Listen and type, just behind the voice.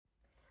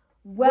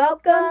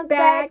Welcome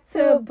back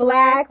to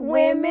Black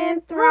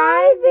Women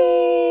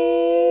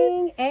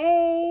Thriving.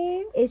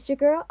 Hey. It's your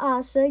girl,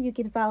 Asha. You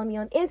can follow me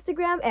on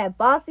Instagram at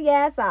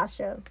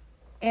BossyAssAsha.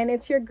 And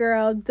it's your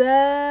girl,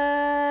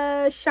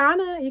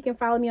 Shauna. You can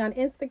follow me on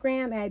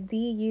Instagram at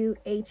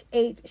DUHH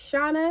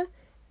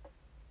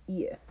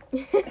Yeah.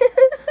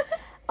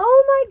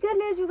 Oh my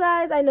goodness, you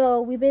guys. I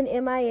know we've been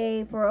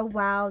MIA for a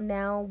while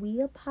now.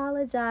 We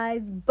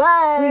apologize,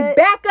 but we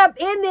back up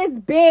in this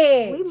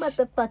bitch. We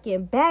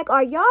motherfucking back.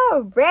 Are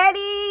y'all ready?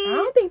 I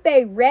don't think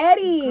they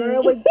ready.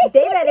 Girl,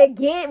 they better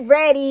get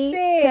ready.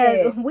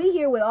 Shit. Because we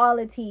here with all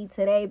the tea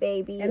today,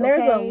 baby. And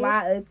there's a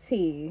lot of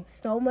tea.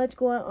 So much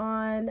going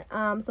on.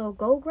 So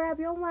go grab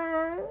your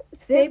wine.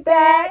 Sit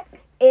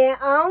back. And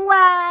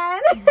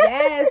unwind.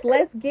 Yes,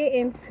 let's get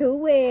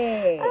into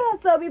it.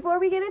 So before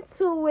we get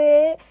into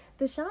it,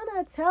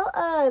 Deshauna, tell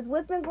us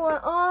what's been going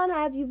on.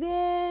 How have you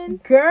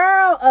been?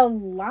 Girl, a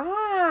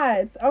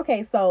lot.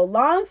 Okay, so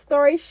long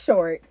story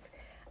short,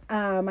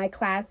 my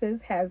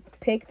classes have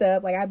picked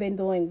up. Like, I've been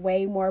doing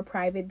way more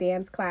private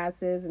dance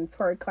classes and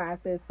twerk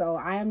classes. So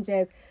I am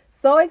just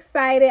so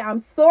excited.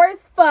 I'm sore as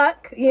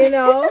fuck,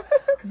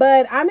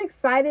 but I'm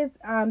excited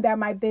that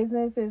my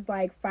business is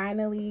like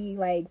finally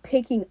like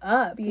picking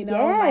up, Yes.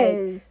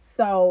 Like,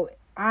 so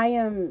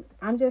I'm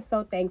just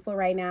so thankful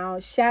right now.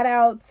 Shout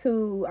out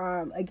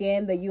to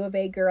again the U of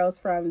A girls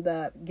from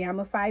the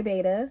Gamma Phi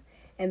Beta,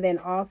 and then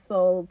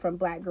also from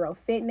Black Girl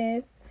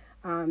Fitness.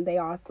 They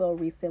also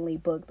recently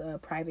booked a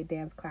private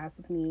dance class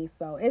with me.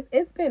 So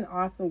it's been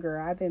awesome,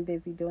 girl. I've been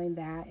busy doing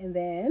that. And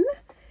then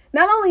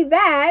not only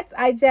that,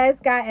 I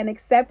just got an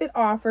accepted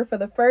offer for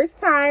the first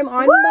time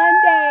on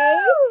Monday.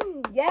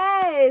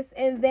 Yes.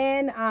 And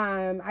then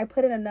I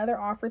put in another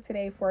offer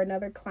today for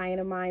another client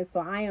of mine. So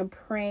I am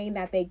praying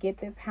that they get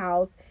this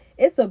house.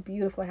 It's a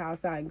beautiful house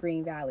out in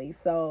Green Valley.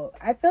 So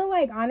I feel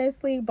like,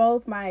 honestly,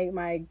 both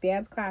my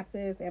dance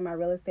classes and my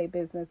real estate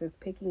business is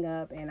picking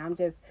up. And I'm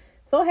just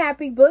so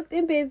happy, booked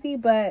and busy,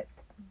 but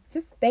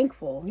just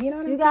thankful. You know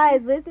what I'm saying? You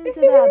guys, listen to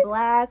that.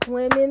 Black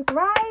Women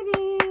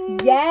Thriving.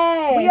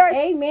 Yes. We are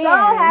Amen. so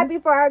happy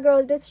for our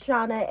girl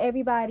Deshauna.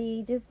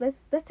 Everybody, just let's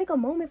take a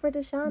moment for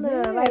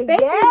Deshauna. Yeah, like,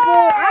 thank you,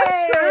 girl.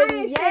 I'm trying.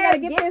 Yes, Shit, I gotta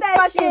get this that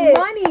fucking shit.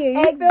 money. You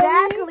feel me?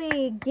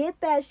 Exactly. Get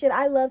that shit.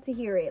 I love to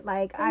hear it.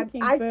 Like, I you, see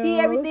boo.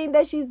 everything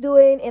that she's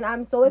doing, and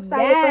I'm so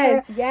excited for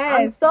her. Yes.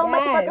 I'm so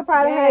motherfucking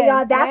proud of her,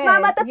 y'all. That's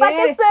my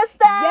motherfucking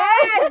sister.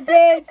 Yes,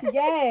 bitch.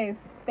 Yes.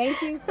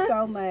 Thank you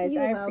so much.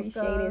 You're I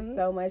appreciate welcome. it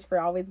so much for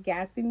always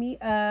gassing me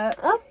up.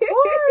 Of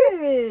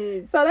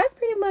course. So that's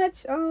pretty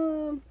much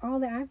all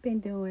that I've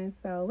been doing.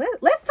 So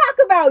let's talk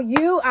about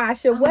you,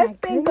 Asha. What's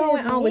been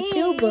going on with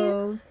you,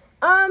 boo?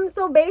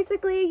 So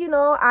basically,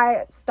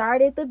 I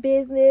started the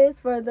business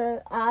for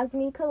the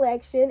Osme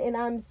collection, and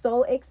I'm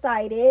so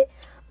excited.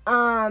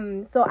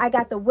 So I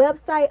got the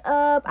website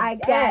up, I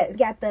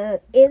got the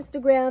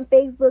Instagram,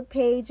 Facebook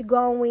page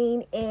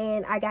going,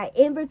 and I got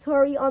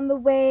inventory on the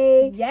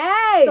way.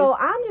 Yes. So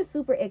I'm just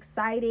super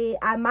excited.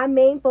 My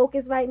main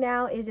focus right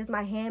now is just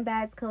my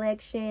handbags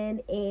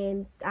collection,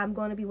 and I'm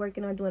going to be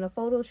working on doing a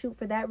photo shoot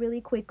for that really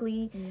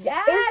quickly.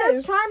 Yes. It's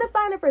just trying to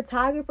find a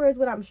photographer is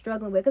what I'm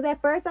struggling with. Because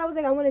at first I was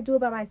like, I want to do it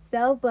by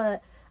myself,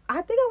 but I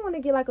think I want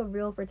to get like a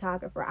real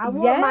photographer. I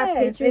want my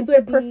pictures and do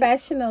it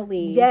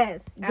professionally.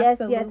 Yes.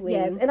 Absolutely.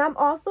 And I'm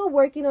also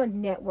working on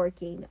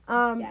networking.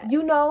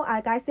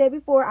 Like I said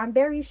before, I'm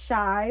very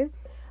shy,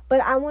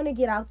 but I want to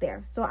get out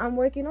there. So I'm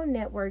working on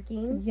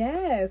networking.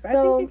 Yes, I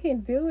think you can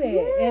do it.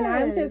 Yes. And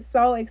I'm just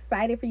so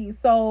excited for you.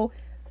 So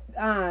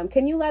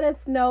can you let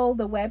us know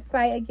the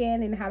website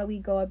again, and how do we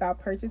go about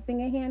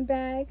purchasing a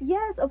handbag?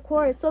 Yes, of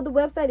course. So the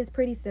website is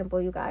pretty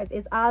simple, you guys.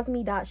 It's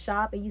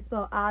osme.shop, and you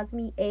spell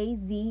Osme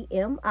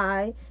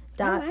AZMI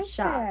 .shop.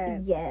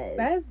 That. Yes.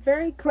 That is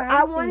very classy.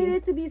 I wanted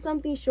it to be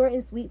something short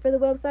and sweet for the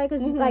website,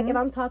 because like if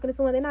I'm talking to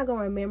someone, they're not going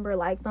to remember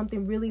like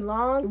something really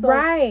long. So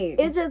right.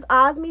 It's just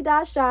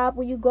osme.shop.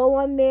 When you go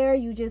on there,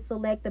 you just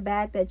select the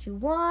bag that you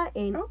want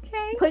and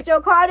put your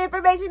card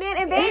information in,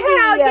 and baby,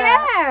 hell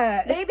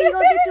yeah. Baby, you're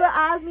going to get you an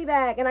Osme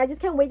bag. And I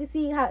just can't wait to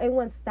see how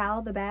everyone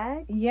style the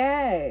bag.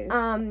 Yes.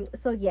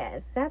 So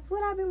yes, that's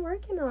what I've been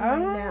working on right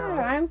now.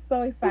 I'm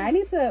so excited. I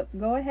need to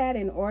go ahead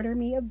and order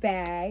me a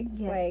bag.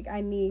 Yes. Like,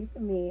 I need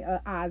me a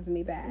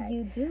Osme bag.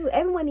 You do.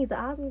 Everyone needs an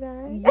Osme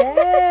bag.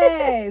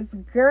 Yes.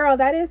 Girl,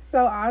 that is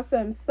so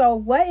awesome. So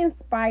what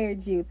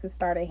inspired you to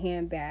start a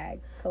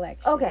handbag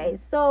collection? Okay,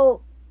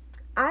 so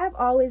I've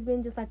always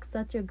been just like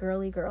such a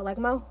girly girl. Like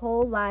my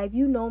whole life,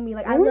 you know me.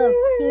 Like I love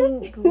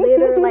pink,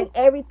 glitter, like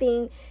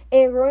everything.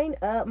 And growing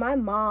up, my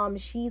mom,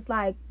 she's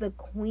like the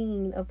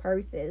queen of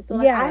purses. So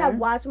like I have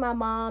watched my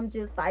mom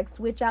just like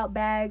switch out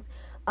bags,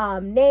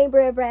 name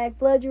brand bags,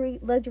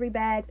 luxury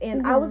bags,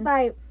 and I was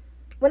like,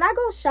 when I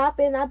go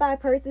shopping, I buy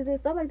purses and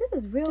stuff, like, this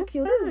is real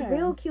cute. This is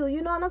real cute,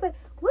 And I was like,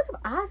 what if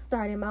I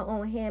started my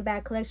own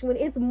handbag collection when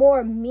it's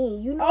more me?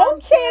 You know what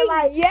I'm saying?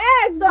 Like,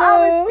 yes, so I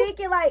was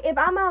thinking, like, if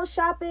I'm out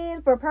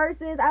shopping for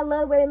purses, I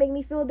love where they make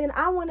me feel, then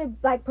I want to,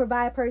 like,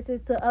 provide purses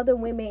to other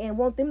women and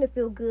want them to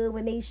feel good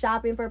when they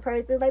shopping for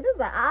purses. Like, this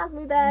is an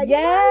Osme bag.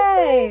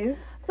 Yes.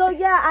 So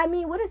yeah, I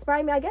mean, what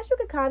inspired me, I guess you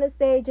could kind of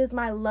say just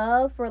my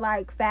love for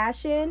like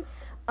fashion.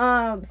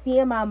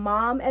 Seeing my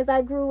mom as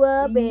I grew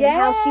up and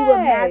how she would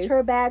match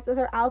her bags with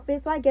her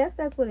outfits. So I guess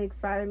that's what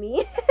inspired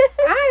me.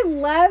 I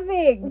love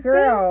it,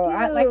 girl.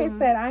 Thank Like I you.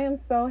 said, I am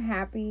so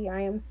happy.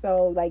 I am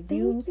so, like,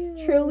 you Thank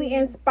you. truly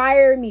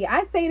inspire me.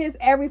 I say this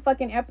every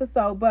fucking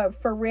episode,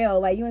 but for real,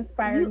 like, you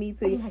inspired me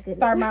oh my to goodness.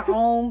 start my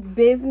own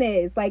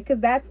business. Like, because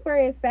that's where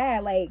it's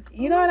at. Like,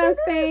 you know Oh what my I'm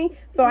goodness. saying?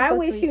 So You're I so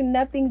wish sweet. you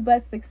nothing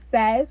but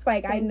success.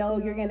 Like, I Thank know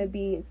you. you're going to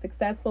be a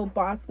successful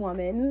boss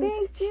woman.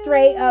 Thank you.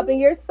 Straight up. And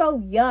you're so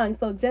young.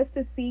 So just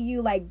to see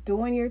you, like,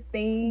 doing your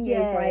thing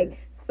Yes. is, like,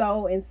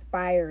 so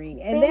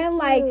inspiring. And Thank then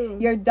like you.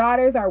 your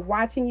daughters are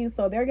watching you,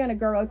 so they're gonna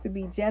grow up to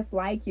be just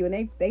like you, and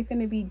they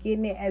finna be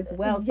getting it as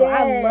well. So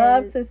I Yes.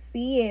 love to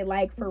see it,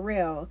 like, for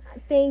real.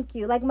 Thank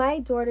you. Like my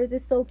daughters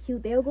is so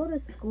cute. They'll go to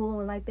school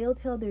and like they'll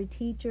tell their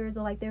teachers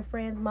or like their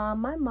friends, "Mom,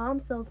 my mom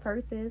sells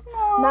purses.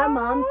 My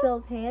mom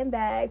sells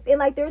handbags." And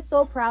like they're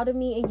so proud of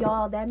me, and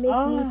y'all, that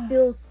makes me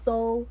feel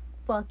so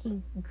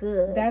fucking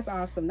good. That's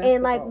awesome. That's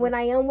And like when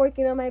I am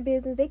working on my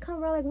business, they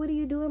come around like, "What are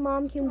you doing,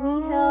 Mom? Can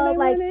we help?"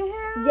 Like,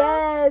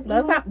 yes.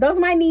 Those are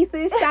my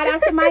nieces. Shout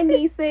out to my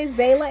nieces,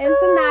 Zayla and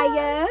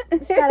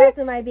Sanaya. Shout out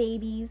to my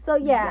babies. So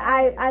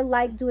yeah, Yes. I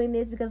like doing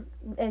this because,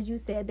 as you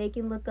said, they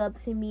can look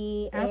up to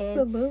me.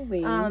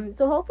 Absolutely. And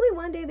so hopefully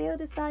one day they'll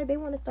decide they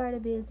want to start a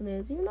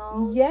business. You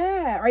know.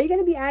 Yeah. Are you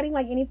gonna be adding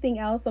like anything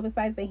else? So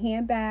besides the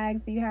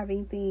handbags, do you have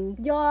anything?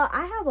 Y'all,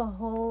 I have a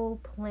whole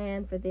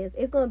plan for this.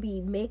 It's gonna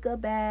be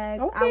makeup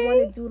bags. I Okay.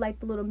 want to do like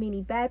the little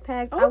mini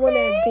backpacks. I want to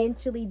Okay.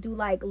 eventually do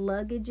like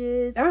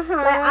luggages. Uh-huh.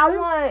 Like I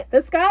want.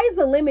 The sky is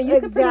the limit. You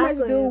can pretty much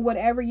Exactly. do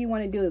whatever you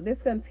want to do. This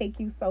is gonna take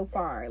you so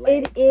far. Like,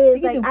 It is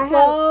you can like do I have.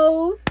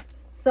 clothes,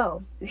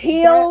 So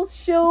heels,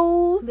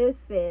 shoes.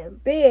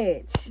 listen,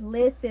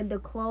 Bitch. the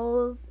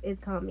clothes is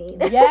coming.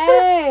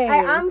 Yay.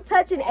 I'm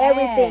touching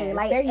everything. Yes,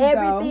 Like there you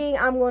everything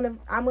I'm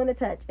gonna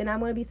touch, and I'm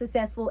gonna be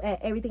successful at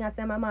everything I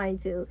set my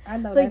mind to. I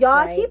know. So that's y'all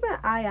right. keep an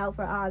eye out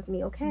for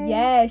Osme, okay?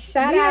 Yes,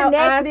 shout Be the out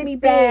next Osme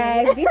big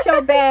Bags. thing. Get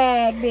your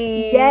bag,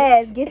 bitch.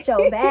 Yes, get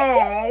your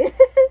bag.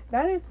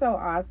 That is so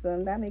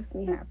awesome. That makes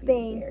me happy.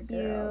 Thank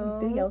girl.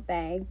 you. Do your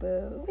thing,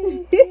 boo.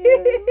 Thank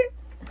you.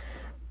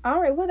 All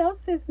right, what else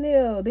is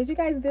new? Did you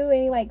guys do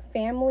any like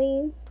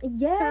family?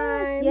 Yes,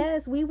 Time.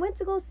 yes. We went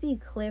to go see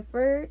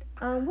Clifford.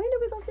 When did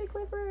we go see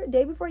Clifford?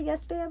 Day before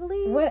yesterday, I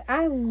believe. What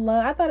I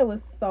thought it was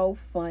so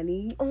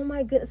funny. Oh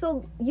my goodness.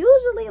 So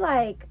usually,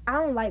 like, I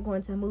don't like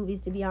going to the movies,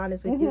 to be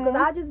honest with you, because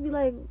I just be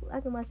like, I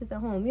can watch this at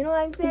home. You know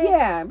what I'm saying?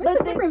 Yeah, but it's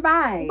a the- different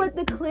vibe. But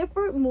the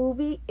Clifford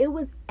movie, it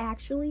was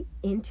actually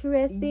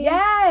interesting.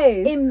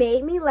 yes, It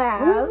made me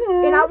laugh.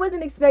 Mhm. And I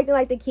wasn't expecting,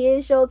 like, the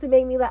kids show to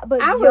make me laugh.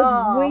 But I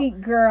y'all, was weak,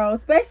 girl.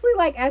 Especially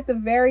like at the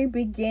very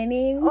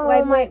beginning, Oh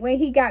like my- when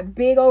he got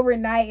big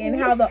overnight and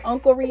how the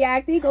uncle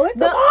reacted. He go, "It's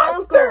The a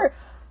monster."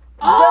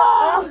 The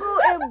uncle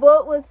and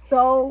Book was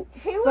so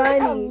He was funny.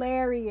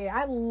 hilarious.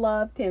 I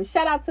loved him.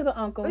 Shout out to the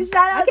uncle. Shout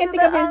out I can't to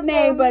think the of his uncle,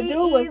 name, but me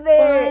dude was either.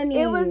 funny.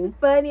 It was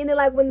funny. And then,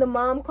 like, when the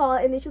mom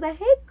called and then she was like,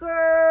 "Hey,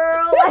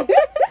 girl." Like,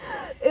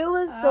 it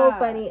was so Ah.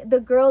 funny. The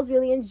girls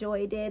really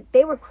enjoyed it.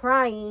 They were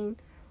crying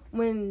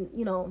when,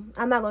 you know,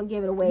 I'm not going to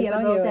give it away Yeah, for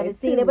don't those give who it haven't away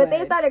seen too it. But they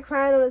much. started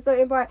crying on a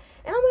certain part.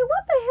 And I'm like,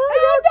 what the hell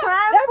are you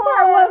crying that for?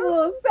 part was a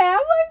little sad. I'm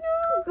like,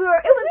 no. Girl,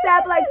 it was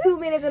sad for like 2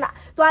 minutes, and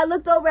so I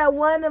looked over at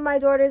one of my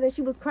daughters, and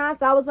she was crying.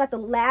 So I was about to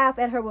laugh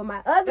at her with my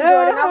other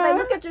daughter, and I was like,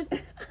 "Look at your,"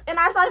 and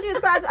I saw she was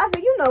crying. So I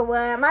said, "You know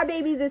what? My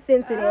baby's is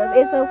sensitive.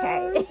 It's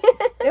okay."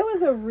 It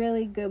was a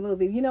really good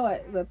movie. You know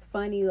what's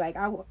funny? Like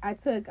I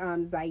took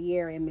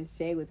Zaire and Miss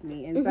J with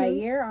me, and Mhm.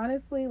 Zaire,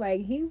 honestly,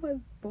 like he was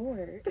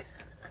bored.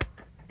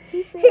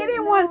 He said, He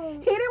didn't "No."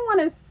 want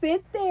to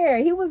sit there.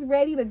 He was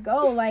ready to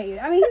go. Like,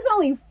 I mean, he's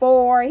only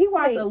 4. He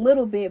watched Wait. a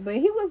little bit, but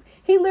he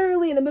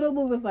literally in the middle of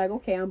the movie was like,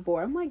 "Okay, I'm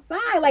bored." I'm like,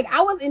 "Fine." Like,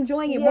 I was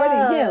enjoying it more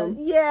than him.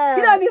 Yeah,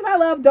 You know what I mean? I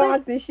love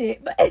dogs and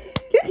shit, but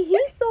he's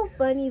so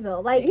funny though.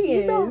 Like He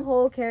he's a is.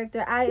 whole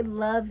character. I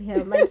love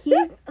him. Like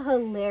he's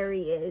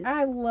hilarious.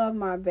 I love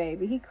my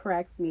baby. He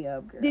cracks me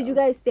up, girl. Did you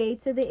guys stay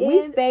to the end?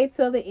 We stayed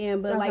till the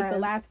end, but like Okay. the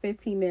last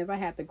 15 minutes, I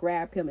had to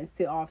grab him and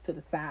sit off to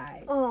the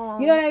side. Oh,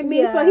 You know what I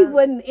mean? yeah. So he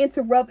wouldn't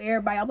interrupt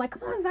everybody. I'm like,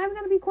 "Come on, Zion, we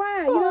gotta be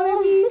quiet." You know what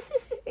I mean?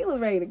 Aw. He was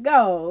ready to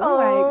go. I'm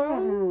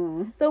Aw.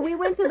 like, So we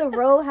went to the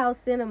Roadhouse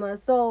Cinema.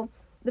 So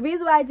the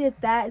reason why I did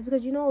that is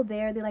because, you know,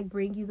 there they like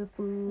bring you the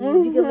food.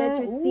 You can let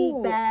your seat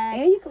Ooh. back.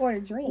 And you can order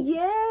drinks.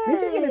 Yes.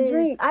 Did you get a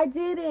drink? I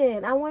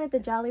didn't. I wanted the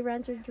Jolly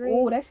Rancher drink.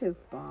 Oh, that shit's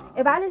bomb.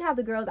 If I didn't have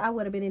the girls, I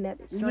would have been in that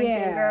bitch drinking,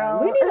 yeah,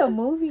 girl. we need a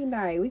movie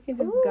night. We can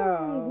just Ooh.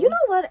 go. You know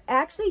what?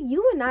 Actually,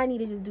 you and I need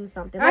to just do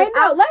something. I Like,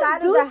 know. Let's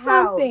outside do of the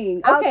house, something.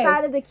 Okay.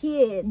 outside of the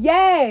kids.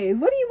 Yes.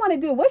 What do you want to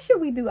do? What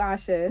should we do,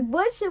 Asha?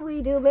 What should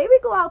we do? Maybe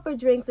go out for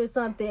drinks or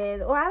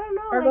something. Or I don't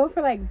know. Or like, go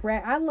for like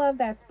bread. I love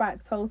that spot,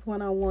 Toast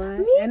 101.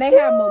 Me And they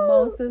have have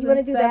mimosas. You want to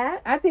and do stuff.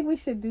 that? I think we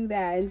should do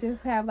that and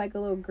just have like a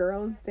little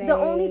girls' day. The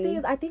only thing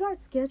is, I think our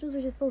schedules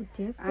are just so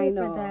different I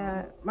know. for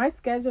that. My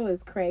schedule is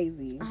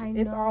crazy. I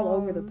know. It's all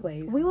over the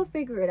place. We will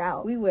figure it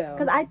out. We will.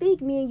 Because I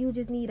think me and you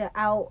just need to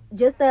out,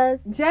 just us,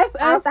 just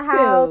out us the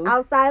house, two.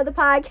 outside of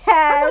the How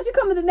podcast. about you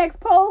come to the next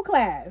pole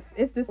class?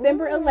 It's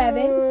December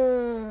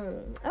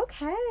 11th.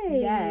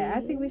 Okay. Yeah,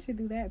 I think we should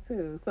do that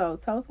too. So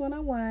Toast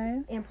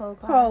 101 And pole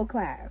class. pole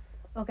class.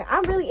 Okay,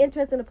 I'm really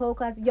interested in the pole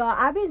class. Y'all,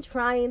 I've been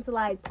trying to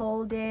like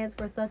pole dance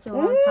for such a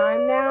long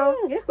time now.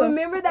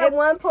 Remember that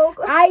one pole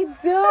class? I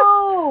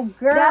do,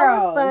 girl.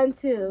 That was fun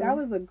too. That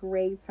was a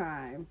great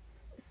time.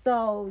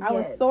 So, I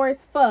was sore as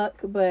fuck,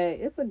 but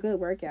it's a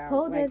good workout.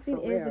 Pole like, dancing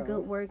for is a real.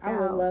 good workout. I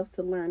would love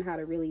to learn how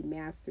to really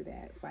master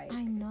that. Like,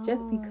 I know.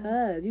 just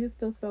because you just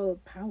feel so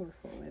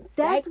powerful and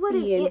That's sexy what it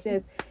and is.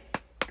 just,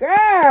 girl,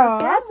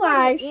 That's I'm what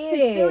like, it is,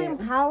 shit. feeling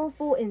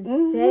powerful and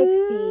Mhm.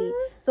 sexy.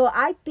 So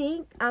I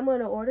think I'm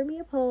gonna order me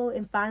a pole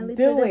and finally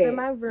Do put it it up in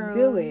my room.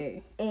 Do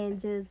it.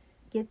 And just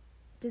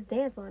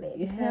dance on it.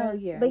 Hell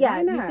yeah. But yeah,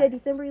 Why you not? said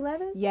December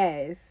 11th?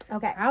 Yes.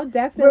 Okay. I'll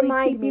definitely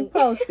Remind keep you me.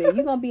 posted.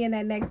 You're going to be in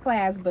that next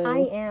class, boo. I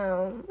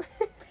am.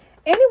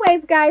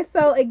 Anyways, guys,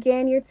 so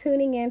again, you're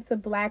tuning in to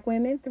Black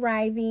Women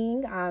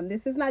Thriving.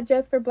 This is not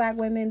just for Black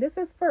women. This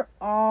is for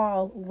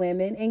all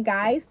women. And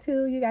guys,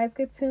 too, you guys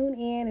could tune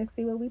in and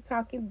see what we're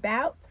talking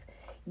about.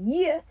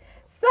 Yeah.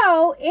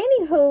 So,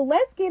 anywho,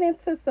 let's get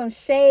into some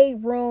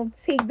shade room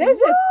tea. There's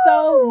just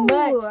so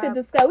much to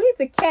discuss. We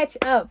need to catch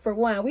up for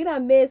one. We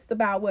done missed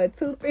about,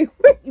 2-3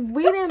 weeks?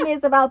 We didn't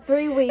miss about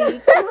 3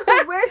 weeks.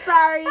 We're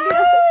sorry.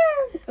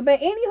 But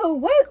anywho,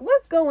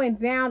 what's going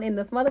down in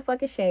the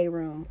motherfucking shade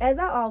room? As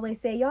I always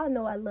say, y'all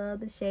know I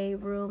love the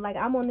shade room. Like,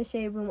 I'm on the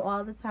shade room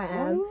all the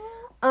time.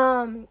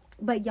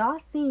 But y'all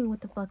seen what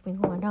the fuck been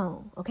going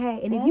on,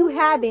 okay? And if you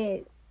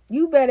haven't,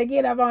 you better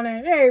get up on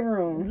that shade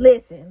room.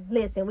 Listen.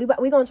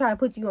 We gonna try to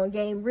put you on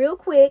game real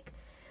quick.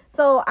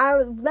 So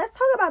let's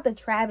talk about the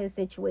Travis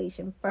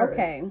situation first.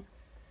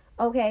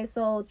 Okay,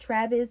 so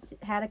Travis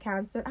had a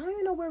concert. I don't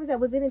even know where it was at.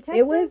 Was it in Texas?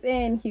 It was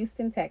in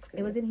Houston, Texas.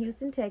 It was in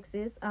Houston,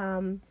 Texas.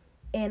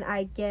 And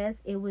I guess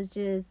it was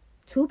just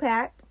too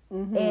packed,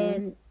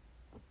 and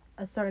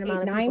a certain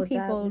amount of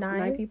people died.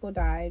 9 people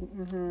died.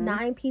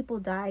 9 people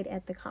died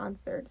at the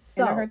concert.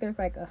 So and I heard there's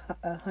like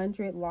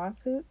 100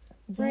 lawsuits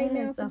right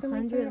now.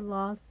 100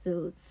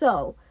 lawsuits.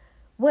 So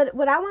what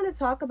I want to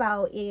talk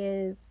about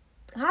is,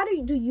 how do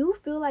you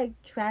feel like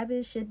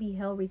Travis should be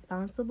held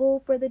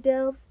responsible for the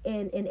deaths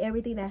and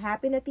everything that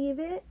happened at the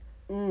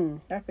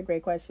event? That's a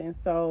great question.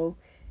 So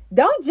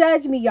don't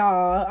judge me,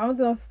 y'all. I'm just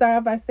going to start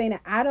off by saying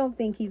that I don't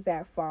think he's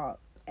at fault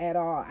at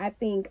all. I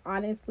think,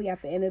 honestly,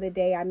 at the end of the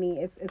day, I mean,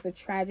 it's a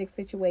tragic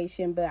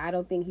situation, but I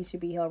don't think he should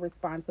be held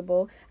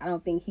responsible. I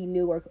don't think he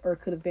knew or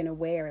could have been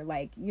aware.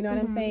 Like, you know what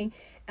I'm saying?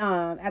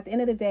 At the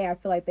end of the day, I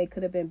feel like they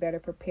could have been better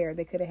prepared.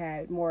 They could have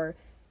had more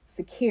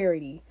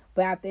security.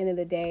 But at the end of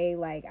the day,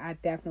 like, I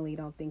definitely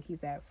don't think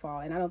he's at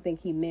fault. And I don't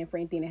think he meant for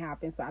anything to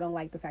happen. So I don't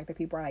like the fact that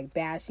people are, like,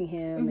 bashing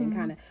him and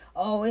kind of,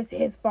 oh, it's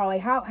his fault.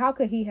 Like, how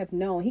could he have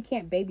known? He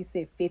can't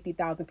babysit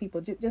 50,000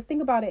 people. Just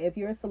think about it. If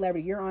you're a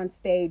celebrity, you're on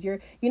stage, you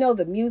know,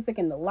 the music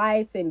and the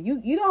lights, and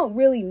you don't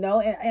really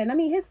know. And I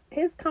mean,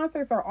 his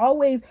concerts are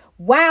always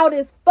wild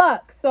as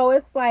fuck. So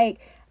it's like,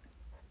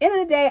 end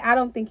of the day, I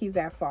don't think he's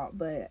at fault,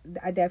 but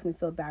I definitely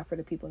feel bad for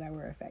the people that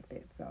were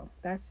affected. So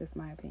that's just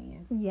my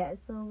opinion. Yeah,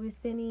 so we're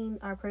sending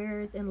our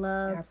prayers and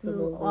love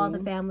Absolutely. to all the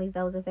families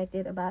that was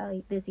affected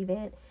by this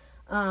event.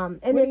 And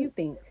what then do you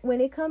think?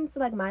 When it comes to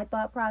like my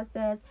thought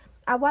process,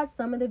 I watched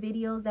some of the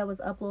videos that was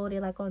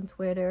uploaded like on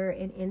Twitter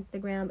and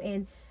Instagram,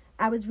 and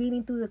I was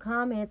reading through the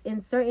comments,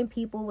 and certain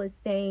people was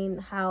saying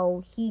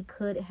how he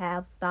could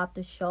have stopped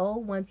the show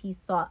once he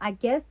saw, I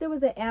guess there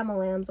was an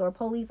ambulance or a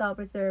police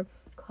officer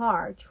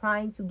car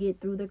trying to get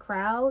through the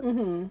crowd,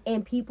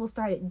 and people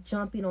started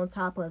jumping on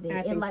top of it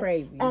Acting and like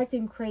crazy.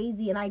 acting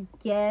crazy. And I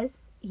guess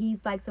he's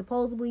like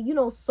supposedly,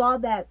 saw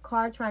that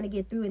car trying to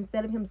get through.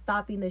 Instead of him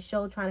stopping the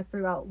show trying to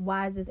figure out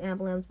why is this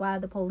ambulance, why are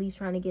the police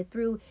trying to get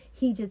through,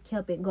 he just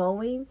kept it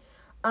going.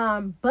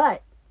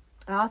 But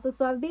I also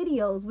saw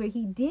videos where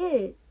he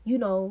did,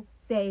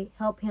 say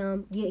help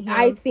him, get him.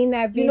 I seen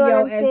that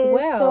video as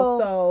well.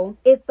 So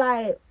it's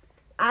like,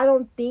 I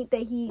don't think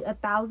that he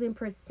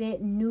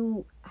 1,000%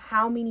 knew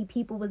how many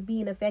people was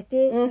being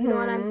affected. You know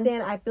what I'm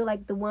saying? I feel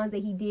like the ones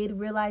that he did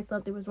realize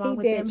something was wrong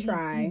with them.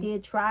 He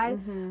did try.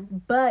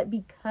 But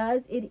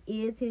because it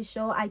is his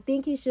show, I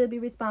think he should be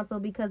responsible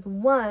because,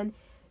 one,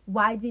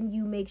 why didn't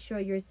you make sure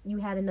you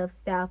had enough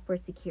staff for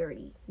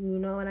security? You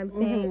know what I'm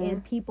saying?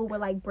 And people were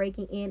like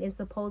breaking in, and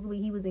supposedly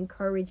he was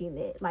encouraging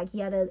it. Like he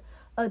had a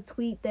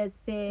tweet that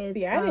says,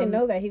 see, I didn't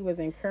know that he was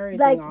encouraging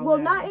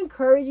not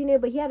encouraging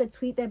it, but he had a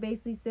tweet that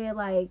basically said,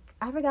 like,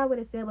 I forgot what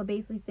it said, but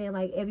basically saying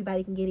like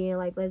everybody can get in,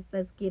 like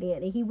let's get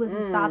in, and he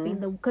wasn't stopping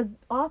because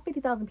all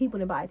 50,000 people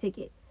didn't buy a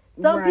ticket.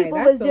 Some people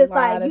was just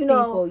like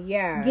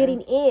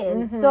getting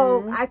in.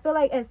 So I feel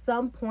like at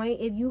some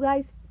point, if you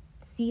guys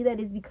see that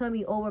it's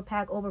becoming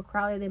overpacked,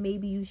 overcrowded, then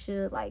maybe you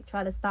should like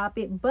try to stop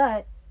it.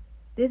 But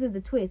this is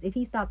the twist: if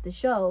he stopped the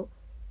show,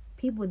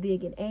 people then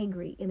get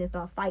angry and then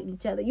start fighting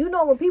each other. You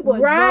know, when people are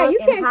right, drunk you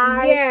and can't.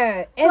 high.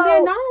 Yeah, and So-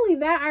 then not only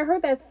that, I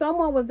heard that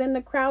someone was in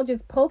the crowd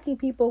just poking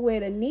people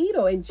with a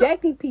needle,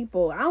 injecting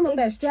people. I don't know if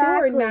that's true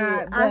or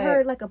not. But I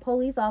heard like a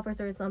police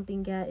officer or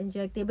something got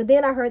injected, but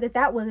then I heard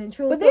that wasn't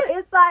true. But So then-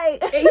 it's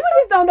like you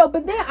just don't know.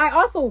 But then I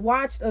also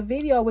watched a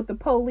video with the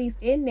police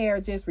in there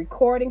just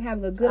recording,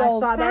 having a good I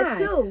old saw time. that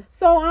too.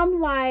 So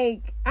I'm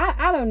like,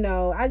 I don't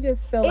know. I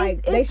just feel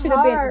like they it's should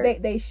have been hard.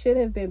 they should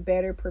have been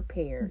better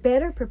prepared.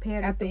 Better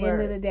prepared At the is the end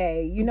word. of the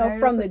day, you know, Better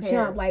from the prepared.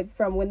 jump, like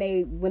from when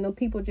the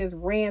people just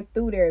ran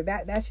through there,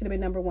 that should have been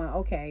number one.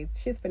 Okay,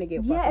 shit's finna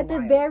get Yeah, fucking at the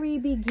wild. very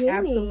beginning.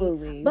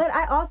 Absolutely. But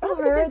I also I don't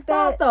think it's his heard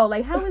fault that though.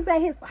 Like, how is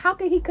that his? How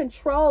can he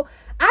control?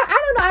 I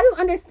don't know. I don't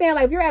understand.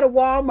 Like, if you're at a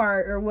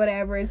Walmart or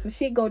whatever, and some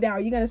shit go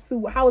down, you're gonna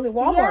sue. How is it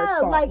Walmart's yeah,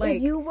 fault? like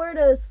if you were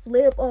to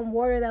slip on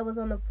water that was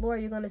on the floor,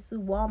 you're gonna sue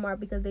Walmart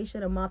because they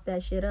should have mopped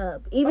that shit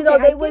up, even Okay,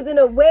 though they I wasn't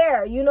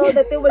aware, you know,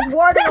 that there was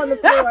water on the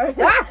floor.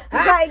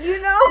 Like,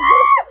 you know.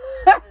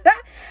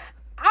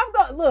 I'm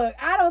going look.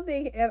 I don't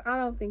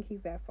think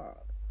he's at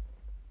fault.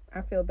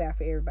 I feel bad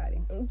for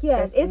everybody.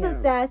 Yes, That's it's a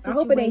him. sad I situation.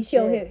 hope it didn't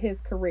kill his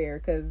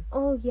career. Cause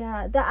Oh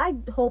yeah, I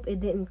hope it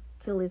didn't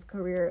kill his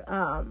career.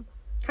 how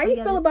do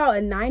you feel about a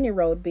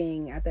 9-year-old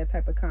being at that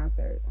type of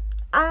concert?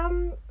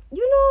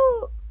 You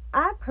know,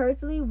 I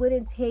personally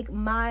wouldn't take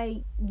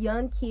my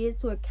young kids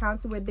to a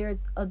concert where there's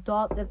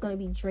adults that's going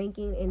to be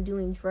drinking and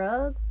doing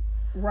drugs.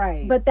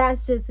 Right. But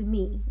that's just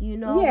me, you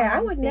know. yeah, what I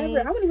I'm would saying?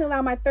 never. I wouldn't even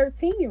allow my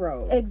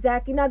 13-year-old.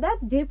 Exactly. Now that's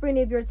different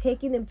if you're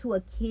taking them to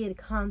a kid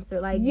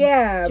concert, like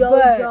Yeah,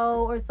 JoJo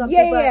or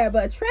something.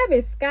 but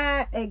Travis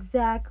Scott.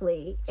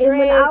 Exactly. And when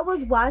Drake. I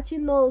was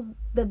watching the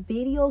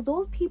videos,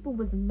 those people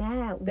was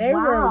mad. They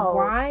were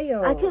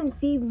wild. I couldn't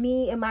see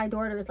me and my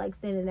daughters like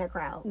standing in that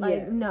crowd. Like,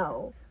 Yeah.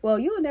 no. Well,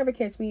 you'll never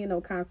catch me in no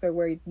concert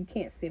where you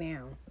can't sit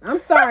down. I'm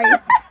sorry.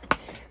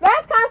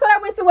 Last concert I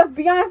went to was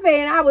Beyonce,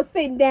 and I was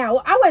sitting down.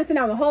 Well, I wasn't sitting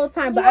down the whole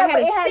time, but I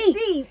had a seat.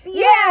 seats.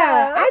 Yeah,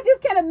 I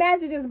just can't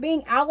imagine just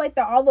being out like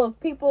all those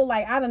people.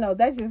 Like, I don't know,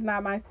 that's just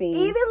not my scene.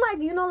 Even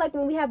like, you know, like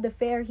when we have the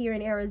fair here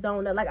in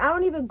Arizona, like I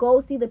don't even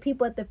go see the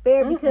people at the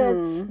fair because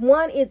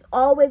one, it's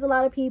always a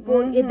lot of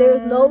people. If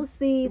there's no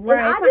seats, Right,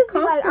 and I it's not just be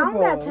like, I don't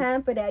got comfortable.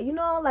 time for that. You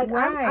know, like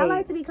I Right.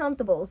 like to be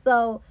comfortable.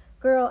 So,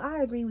 girl,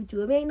 I agree with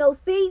you. If ain't no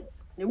seats,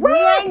 Right.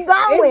 we ain't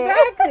going.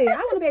 Exactly. I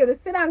want to be able to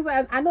sit down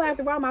because I know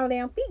after a while my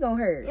damn feet gonna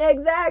hurt.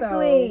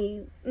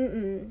 Exactly. But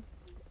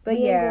We ain't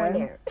yeah, going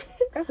there.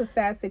 that's a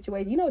sad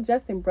situation. You know,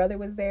 Justin Brother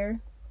was there.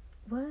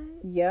 What?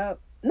 Yep.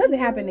 Nothing Yeah.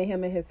 happened to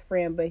him and his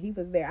friend, but he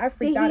was there. I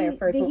freaked Did out he, at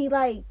first. Did he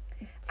like?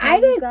 I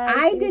tell you did. guys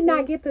I did not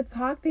anything? get to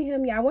talk to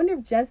him. Yeah, I wonder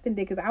if Justin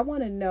did because I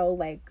want to know,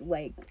 like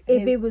if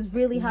his- it was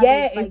really how.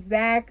 yeah, they, like,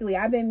 exactly.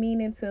 I've been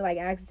meaning to like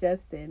ask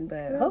Justin,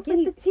 but girl,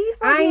 hopefully get the tea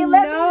from I me know. and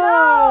let me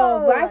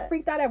know. But I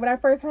freaked out at when I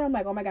first heard. I'm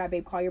like, oh my god,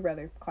 babe, call your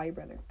brother. Call your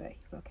brother. But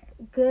he's okay.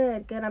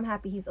 Good. I'm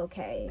happy he's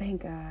okay.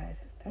 Thank God.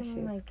 That Oh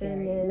shit's my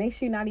scary. goodness.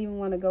 Makes you not even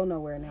want to go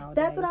nowhere now.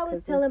 That's what I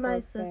was telling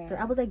my sister.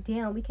 I was like,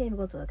 damn, we can't even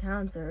go to a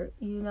concert,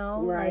 you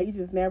know? right. Like,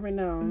 You just never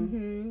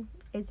know.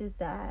 It's just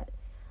sad.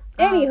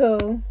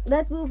 Anywho,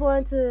 Let's move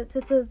on to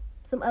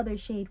some other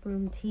shade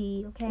room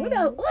tea, okay?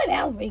 what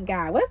else we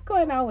got? What's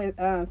going on with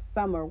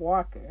Summer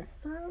Walker?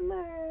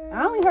 Summer.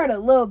 I only heard a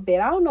little bit.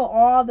 I don't know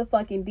all the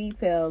fucking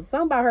details.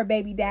 Something about her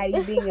baby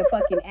daddy being a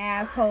fucking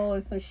asshole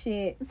or some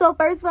shit. So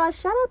first of all,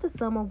 shout out to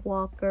Summer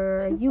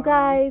Walker. She's You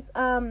fine.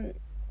 guys,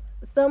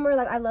 Summer,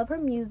 like I love her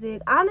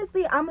music.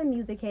 Honestly, I'm a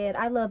music head.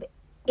 I love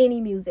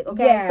any music,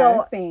 okay? Yeah,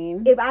 So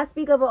same. if I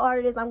speak of an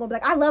artist, I'm gonna be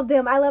like, I love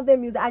them. I love their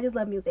music. I just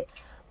love music.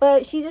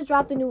 But she just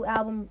dropped a new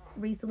album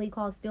recently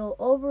called Still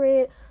Over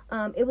It.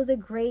 It was a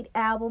great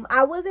album.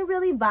 I wasn't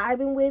really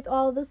vibing with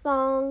all the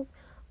songs,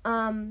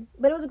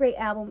 but it was a great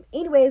album.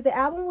 Anyways, the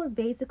album was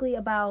basically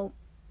about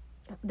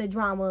the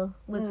drama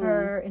with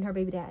her and her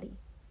baby daddy.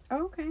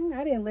 Okay,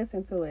 I didn't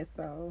listen to it,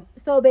 so.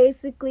 So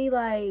basically,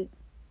 like,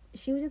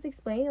 she was just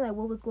explaining like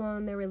what was going on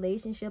in their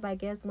relationship. I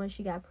guess when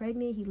she got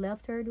pregnant, he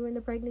left her during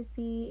the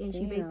pregnancy, and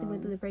she basically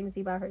went through the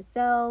pregnancy by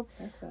herself.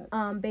 That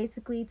sucks.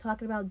 Basically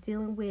talking about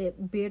dealing with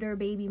bitter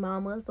baby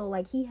mamas. So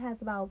like he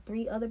has about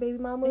 3 other baby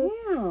mamas.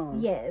 Damn.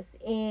 Yes,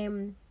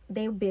 and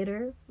they're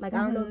bitter. Like I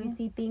don't know if you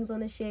see things on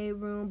the shade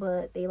room,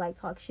 but they like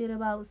talk shit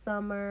about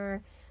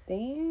Summer.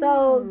 Damn.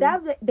 So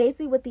that's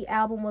basically what the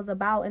album was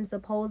about, and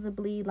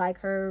supposedly like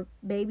her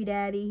baby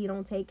daddy, he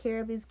don't take care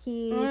of his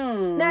kids.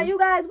 Now you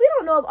guys, we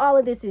don't know if all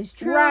of this is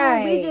true.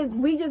 Right.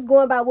 We just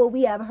going by what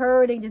we have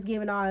heard and just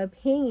giving our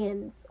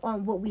opinions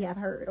on what we have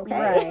heard. Okay.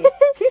 Right.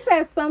 She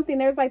says something.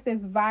 There's like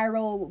this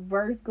viral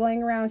verse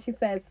going around. She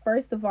says,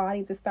 "First of all, I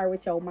need to start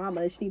with your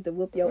mama. She need to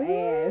whoop your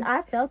ass."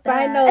 I felt So that.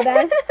 I know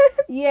that's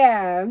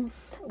yeah.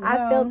 I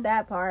Well, felt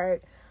that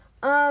part.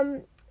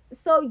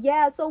 So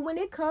yeah, so when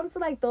it comes to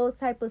like those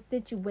type of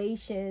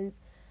situations,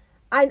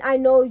 I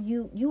know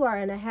you are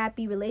in a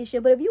happy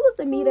relationship, but if you was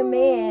to meet a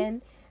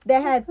man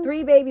that had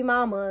 3 baby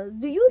mamas,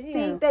 do you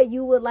think that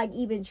you would like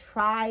even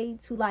try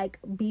to like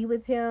be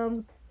with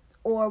him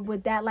or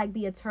would that like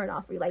be a turn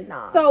off for you? Like,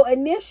 nah. So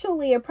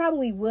initially, it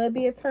probably would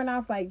be a turn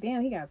off. Like,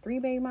 damn, he got 3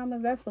 baby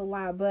mamas. That's a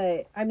lot.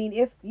 But I mean,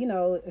 if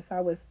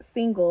I was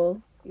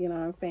single, you know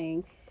what I'm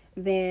saying,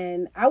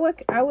 then I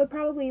would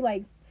probably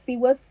like see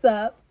what's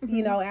up,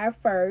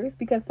 at first,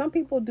 because some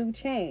people do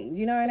change.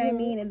 You know what I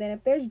mean? And then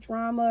if there's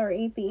drama or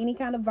anything, any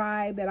kind of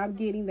vibe that I'm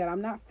getting that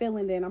I'm not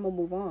feeling, then I'm gonna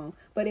move on.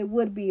 But it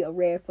would be a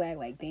red flag.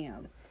 Like,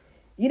 damn,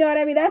 you know what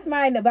I mean? That's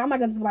mine. But I'm not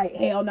gonna just be like,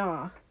 hell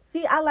nah.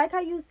 See, I like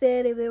how you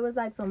said if there was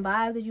like some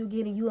vibes that you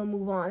get and you would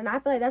move on. And I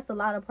feel like that's a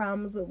lot of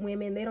problems with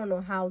women. They don't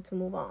know how to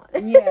move on.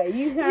 Yeah,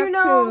 you have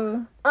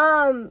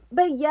to.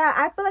 But yeah,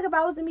 I feel like if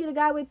I was to meet a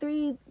guy with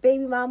 3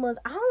 baby mamas,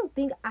 I don't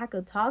think I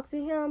could talk to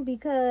him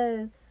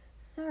because,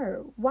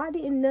 sir, why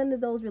didn't none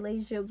of those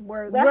relationships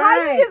work? Like,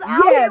 right.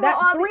 Yeah,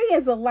 that 3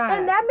 is a lot.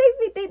 And that makes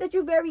me think that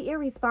you're very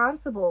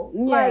irresponsible.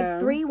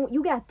 Yeah. Like,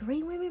 you got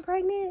 3 women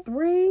pregnant?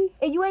 3?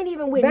 And you ain't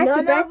even with back none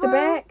to back of to them?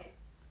 back?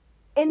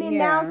 And then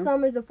now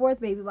Summer's the 4th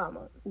baby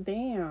mama.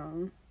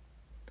 Damn.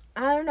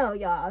 I don't know,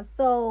 y'all.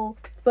 So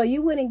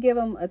you wouldn't give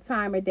him a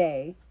time of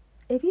day?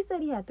 If he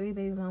said he had 3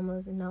 baby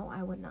mamas, no,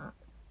 I would not.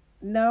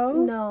 No?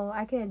 No,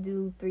 I can't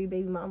do 3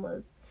 baby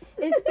mamas.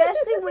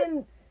 Especially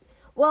when,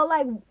 well,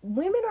 like,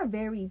 women are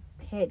very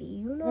petty.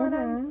 You know what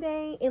I'm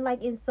saying? And,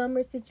 like, in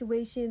Summer's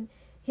situation,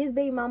 his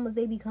baby mamas,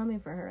 they be coming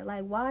for her.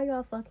 Like, why are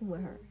y'all fucking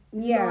with her?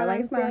 You know what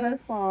I'm it's not saying? her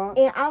fault.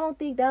 And I don't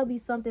think that'll be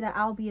something that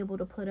I'll be able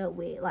to put up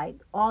with. Like,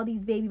 all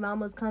these baby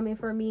mamas coming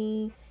for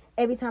me.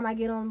 Every time I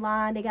get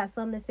online, they got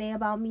something to say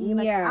about me.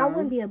 Like, I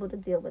wouldn't be able to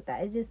deal with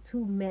that. It's just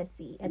too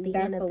messy at the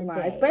end of the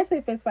day. Especially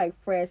if it's like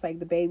fresh, like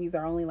the babies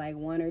are only like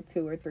 1 or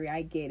 2 or 3.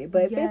 I get it.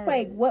 But if it's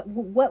like,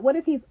 what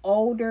if he's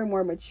older,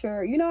 more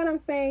mature? You know what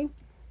I'm saying?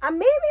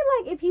 Maybe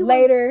like if he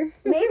later.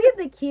 Maybe if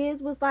the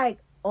kids was like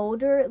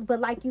older, but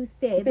like you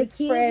said, if the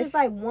kids fresh. was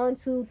like 1,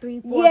 2,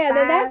 3, 4, yeah, 5,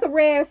 then that's a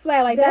red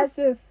flag. Like that's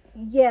just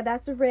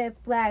that's a red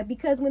flag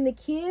because when the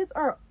kids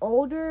are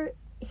older,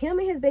 him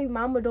and his baby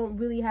mama don't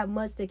really have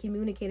much to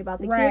communicate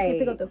about. The kids can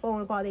pick up the phone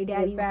and call their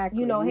daddy.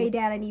 Exactly. You know, hey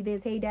dad, I need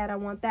this. Hey dad, I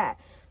want that.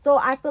 So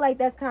I feel like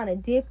that's kind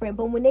of different.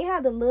 But when they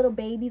have the little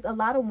babies, a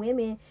lot of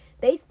women,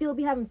 they still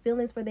be having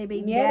feelings for their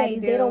baby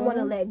daddies. They don't want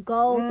to let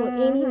go. So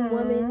any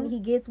woman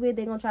he gets with,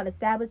 they're going to try to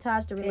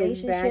sabotage the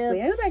relationship.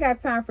 Exactly. Anybody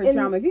got time for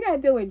drama? If you got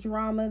to deal with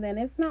drama, then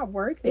it's not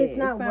worth it. It's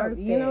not worth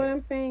it. You know what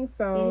I'm saying?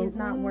 So it is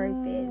not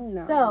worth it.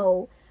 No.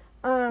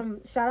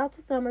 So, shout out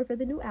to Summer for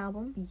the new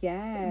album.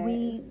 Yes.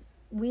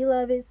 We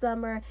love it,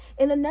 Summer.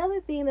 And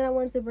another thing that I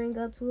wanted to bring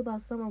up too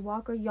about Summer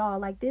Walker, y'all,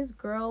 like this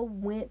girl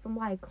went from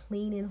like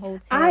cleaning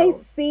hotels. I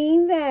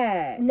seen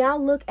that. Now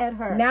look at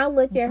her.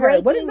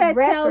 What does that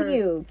tell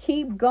you?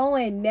 Keep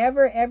going.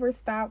 Never ever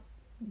stop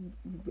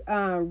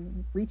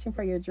reaching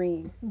for your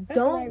dreams.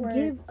 Don't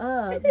give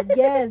up.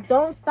 Yes,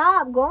 don't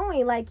stop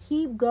going. Like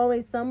keep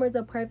going. Summer's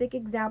a perfect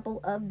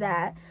example of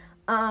that.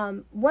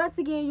 Once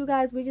again, you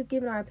guys, we're just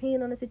giving our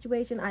opinion on the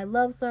situation. I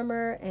love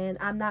Summer, and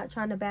I'm not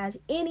trying to bash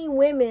any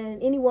woman.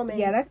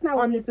 Yeah, that's not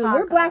what we do.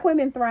 We're black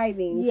women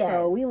thriving. Yes.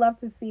 So we love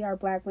to see our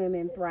black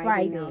women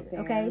thriving out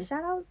there. Okay,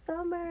 shout out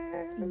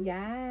Summer.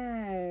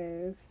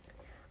 Yes.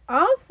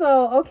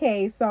 Also,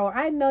 okay, so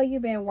I know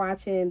you've been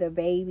watching The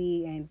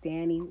Baby and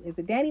Danny. Is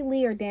it Danny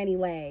Lee or Danny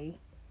Lay?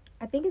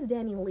 I think it's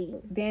Danny Lee.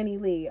 Danny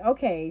Lee.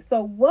 Okay,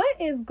 so what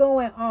is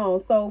going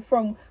on? So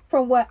from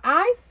what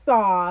I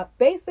saw,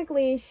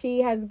 basically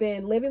she has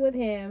been living with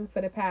him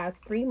for the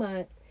past 3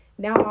 months.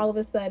 Now all of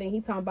a sudden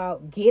he talking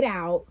about get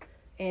out,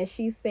 and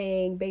she's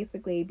saying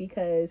basically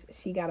because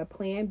she got a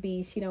plan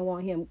B, she don't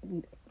want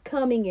him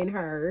coming in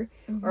her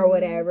or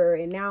whatever.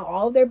 And now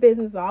all of their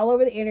business is all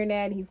over the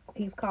internet. And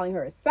he's calling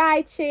her a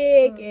side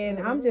chick, and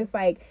I'm just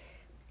like,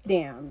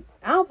 damn,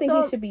 I don't think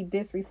he should be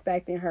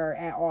disrespecting her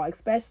at all,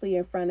 especially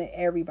in front of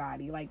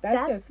everybody. Like,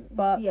 that's just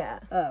fucked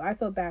up. I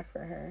feel bad for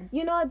her.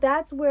 You know,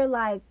 that's where,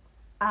 like,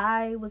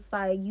 I was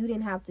like, you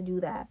didn't have to do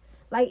that.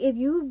 Like, if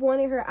you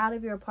wanted her out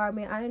of your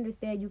apartment, I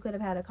understand you could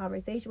have had a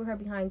conversation with her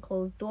behind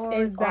closed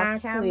doors,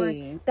 off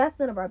cameras. That's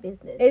none of our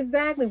business.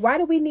 Exactly. Why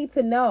do we need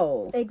to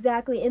know?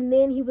 Exactly. And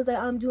then he was like,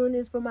 I'm doing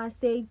this for my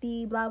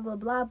safety, blah, blah,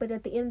 blah. But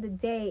at the end of the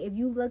day, if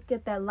you look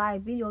at that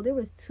live video, there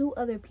was 2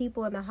 other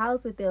people in the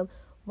house with them.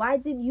 Why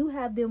didn't you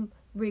have them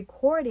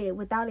recorded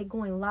without it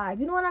going live?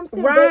 You know what I'm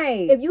saying?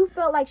 Right. If you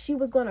felt like she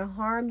was going to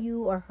harm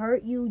you or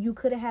hurt you, you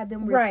could have had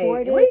them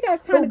recorded. Right. We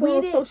got time to go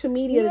on social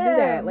media to do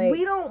that. Like,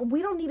 we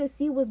don't need to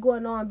see what's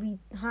going on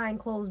behind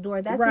closed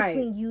doors. That's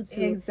between you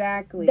two.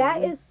 Exactly.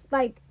 That is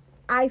like,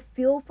 I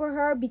feel for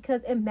her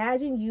because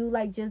imagine you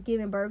like just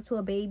giving birth to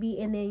a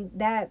baby and then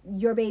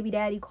your baby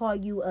daddy call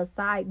you a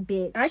side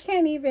bitch. I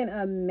can't even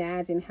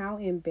imagine how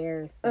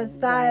embarrassing. A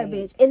side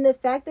bitch. And the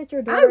fact that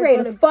your daughter I'm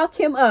ready to fuck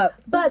him up.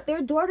 But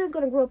their daughter's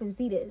gonna grow up and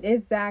see this.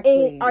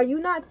 Exactly. And are you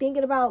not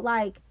thinking about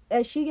like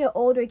as she get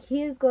older,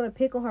 kids gonna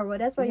pick on her? Well,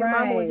 that's why your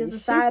mama was just a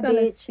side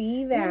bitch.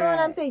 See that. You know what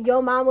I'm saying?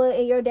 Your mama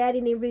and your daddy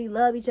didn't really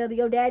love each other.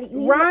 Your daddy,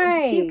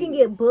 she can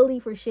get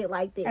bullied for shit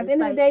like this. At the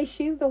end of the day,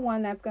 she's the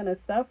one that's gonna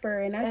suffer,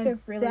 and that's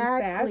just really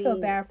sad. I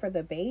feel bad for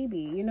the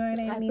baby. You know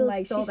what I mean?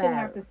 Like she shouldn't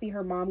have to see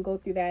her mom go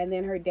through that, and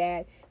then her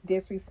dad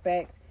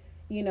disrespect,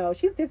 You know,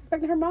 she's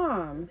disrespecting her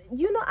mom.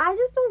 You know, I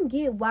just don't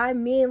get why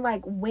men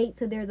like wait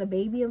till there's a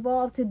baby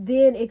involved to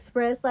then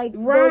express like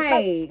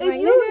right. If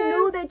you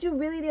knew that you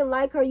really didn't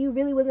like her, you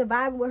really wasn't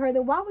vibing with her,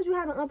 then why would you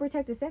have an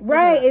unprotected sex?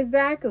 Right, with her?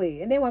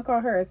 Exactly. And they want to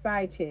call her a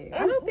side chick. And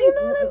I don't think.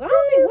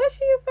 Was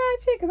she a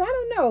side chick? Because I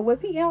don't know.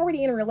 Was he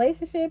already in a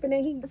relationship and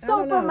then he?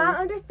 So from my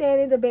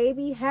understanding, the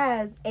baby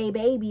has a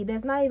baby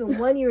that's not even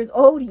 1 year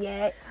old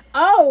yet.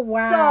 Oh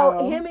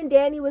wow! So him and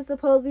Danny was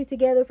supposed to be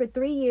together for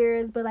 3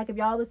 years, but like if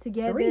y'all was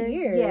together, 3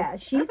 years. Yeah,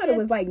 I thought it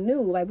was like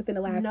new, like within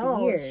the last year.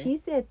 No, she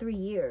said 3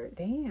 years.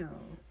 Damn.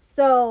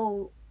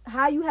 So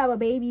how you have a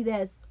baby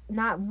that's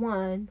not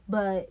one,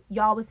 but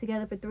y'all was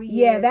together for 3 years?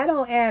 Yeah, that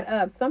don't add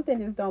up. Something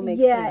just don't make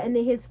sense. Yeah, and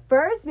then his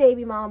first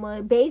baby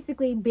mama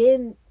basically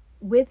been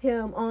with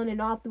him on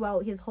and off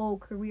throughout his whole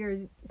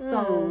career.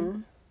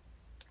 So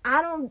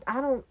I don't.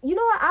 You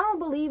know what? I don't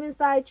believe in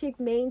side chicks,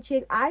 main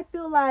chicks. I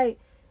feel like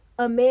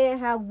a man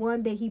have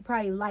one that he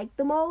probably liked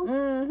the most,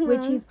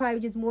 which he's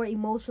probably just more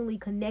emotionally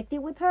connected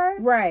with her.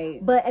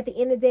 Right. But at the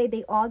end of the day,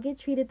 they all get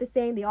treated the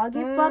same. They all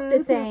get fucked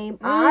the same.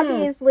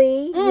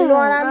 Obviously. You know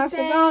what I'm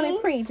saying? Go on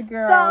and preach,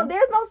 girl. So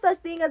there's no such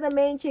thing as a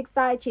main chick,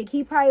 side chick.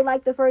 He probably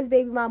liked the first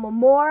baby mama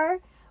more.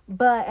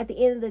 But at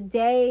the end of the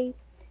day,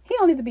 he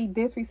don't need to be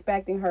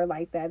disrespecting her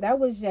like that. That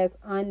was just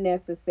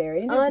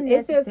unnecessary.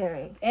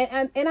 Unnecessary.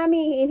 And I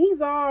mean, and he's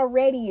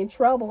already in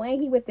trouble.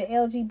 Ain't he with the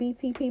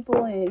LGBT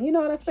people? And you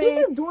know what I'm saying?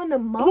 He's just doing the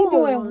most. He's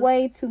doing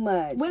way too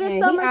much. What did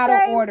and Summer he out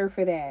say? of order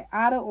for that.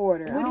 Out of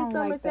order. What did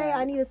Summer say?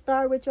 I need to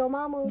start with your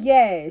mama?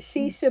 Yeah,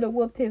 she should have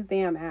whooped his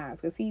damn ass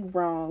because he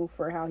wrong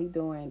for how he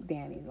doing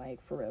Danny. Like,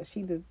 for real.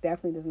 She just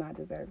definitely does not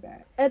deserve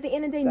that. At the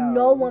end of the day,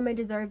 no woman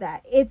deserves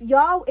that. He's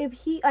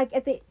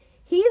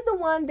the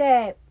one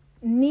that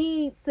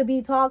needs to be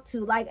talked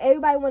to. Like,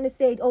 everybody want to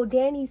say, oh,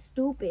 Danny's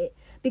stupid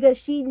because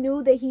she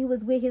knew that he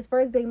was with his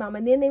first baby mama,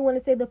 and then they want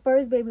to say the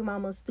first baby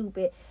mama's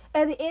stupid.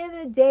 At the end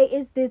of the day,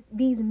 it's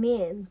these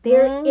men.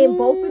 They're in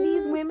both of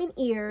these women's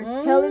ears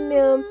telling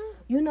them,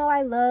 you know,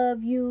 I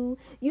love you,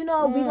 you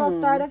know, we gonna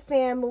start a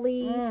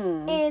family.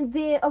 And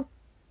then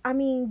I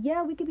mean,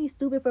 yeah, we could be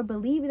stupid for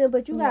believing it,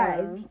 but you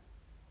guys,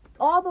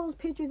 all those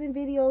pictures and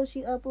videos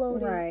she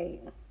uploaded, right?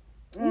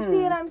 You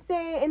see what I'm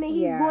saying? And then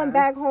he's going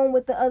back home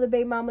with the other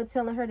baby mama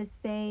telling her the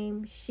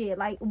same shit.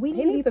 Like, we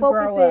need to be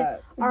focusing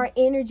our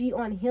energy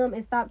on him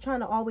and stop trying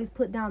to always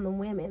put down the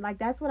women. Like,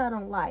 that's what I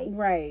don't like.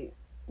 Right.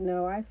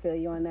 No, I feel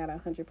you on that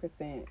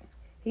 100%.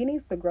 He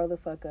needs to grow the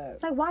fuck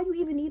up. Like, why you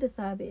even need a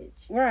side bitch?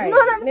 Right. You know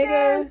what I'm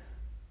saying?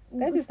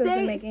 That just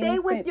doesn't make any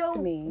sense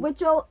to me. With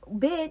your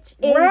bitch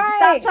and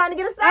stop trying to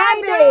get a side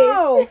bitch. I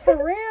know,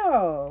 for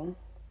real.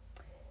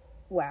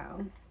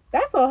 Wow.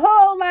 That's a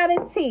whole lot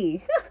of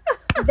tea.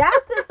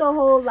 That's just a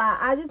whole lot.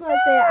 I just want to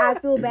say I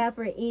feel bad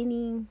for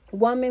any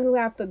woman who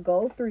have to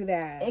go through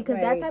that. Because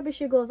that type of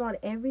shit goes on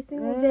every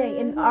single day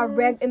in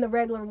in the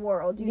regular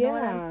world. You know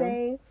what I'm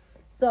saying?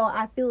 So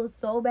I feel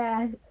so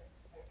bad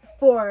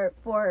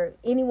for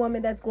any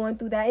woman that's going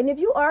through that. And if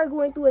you are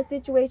going through a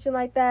situation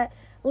like that,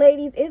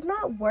 ladies, it's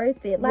not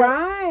worth it. Like,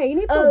 right. You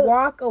need to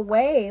walk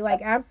away.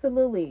 Like,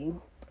 absolutely.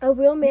 A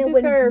real man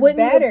wouldn't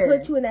even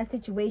put you in that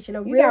situation.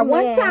 You got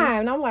one time.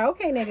 And I'm like,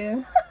 okay,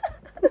 nigga.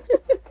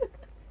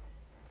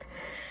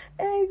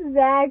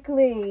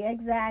 Exactly.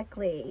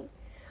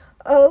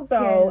 Okay.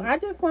 So I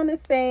just want to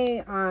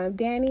say,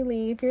 Danny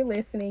Lee, if you're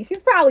listening,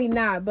 she's probably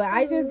not, but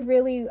I just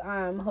really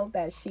hope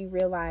that she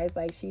realized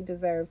like she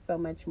deserves so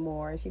much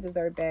more. She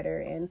deserved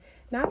better, and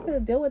not to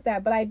deal with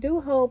that. But I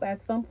do hope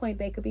at some point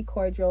they could be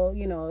cordial,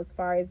 you know, as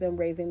far as them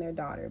raising their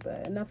daughter.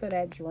 But enough of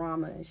that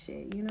drama and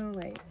shit, you know,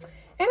 like.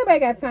 Ain't nobody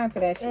got time for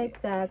that shit.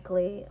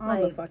 Exactly.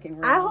 On the fucking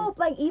road. I hope,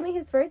 like, even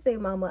his first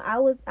baby mama, I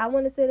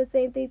want to say the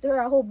same thing to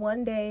her. I hope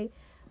one day,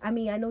 I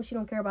mean, I know she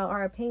don't care about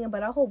our opinion,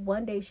 but I hope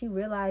one day she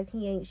realize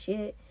he ain't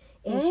shit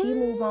and she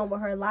move on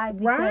with her life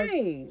because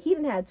he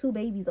done had 2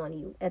 babies on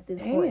you at this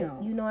point.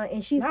 You know,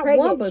 and she's not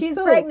pregnant. One, she's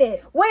 2.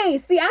 Pregnant.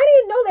 Wait, see, I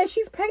didn't know that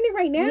she's pregnant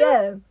right now.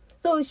 Yeah.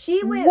 So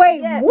she went.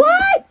 Wait,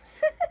 what?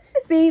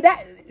 See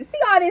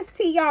all this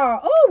tea, y'all.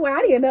 Oh, well,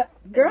 I need another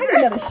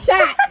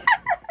shot.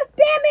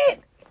 Damn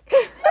it.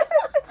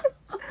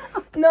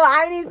 No,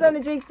 I need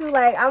something to drink too.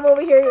 Like, I'm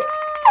over here.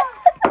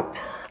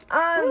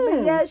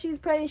 But yeah, she's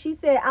pregnant. She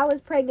said, I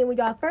was pregnant when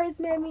y'all first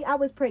met me. I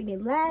was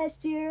pregnant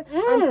last year.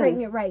 I'm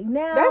pregnant right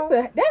now.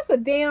 That's a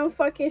damn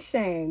fucking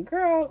shame,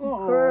 girl.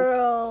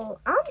 Girl,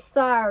 I'm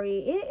sorry.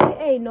 It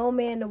ain't no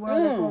man in the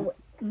world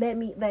that's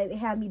gonna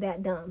have me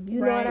that dumb.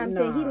 You know what I'm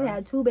saying? He done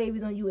had 2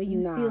 babies on you and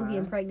you still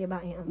getting pregnant by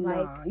him.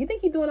 Like, you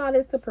think he doing all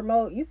this to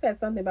promote? You said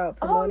something about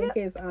promoting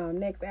his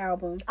next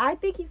album. I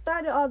think he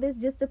started all this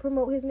just to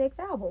promote his next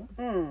album.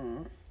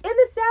 And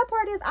the sad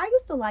part is, I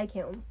used to like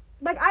him.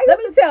 Like, let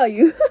me tell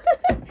you,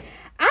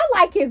 I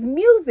like his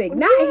music,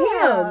 not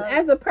him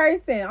as a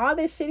person. All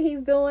this shit he's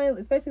doing,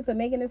 especially to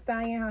Megan Thee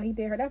Stallion, how he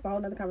did her, that's a whole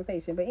nother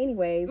conversation. But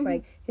anyways,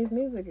 like, his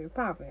music is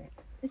popping.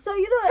 So,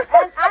 you know,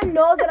 I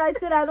know that I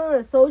said I don't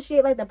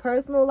associate, like, the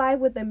personal life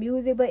with the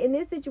music, but in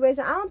this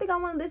situation, I don't think I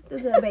want to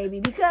listen to the baby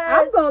because...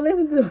 I'm going to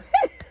listen to it.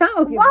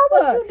 Why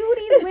would you do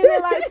these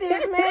women like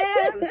this,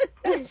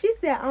 man? She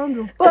said, I don't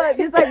give a fuck.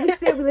 Just like we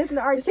said, we listened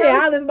to R. Kelly.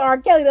 Yeah, I listened to R.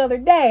 Kelly the other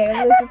day.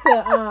 I listened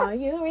to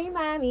You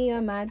Remind Me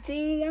of My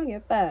G. I don't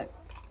give a fuck.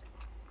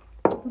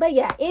 But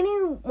yeah,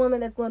 any woman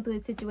that's going through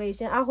this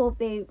situation, I hope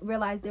they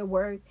realize their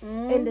worth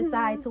and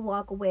decide to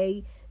walk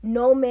away.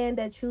 No man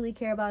that truly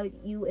care about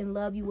you and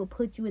love you will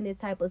put you in this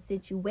type of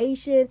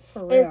situation.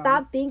 And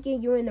stop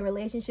thinking you're in a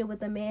relationship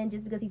with a man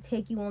just because he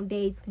take you on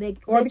dates,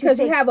 or because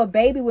you have a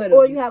baby with him,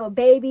 or you have a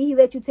baby. He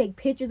let you take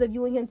pictures of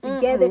you and him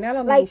together. That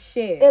don't like mean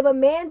shit. If a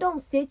man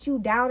don't sit you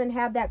down and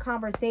have that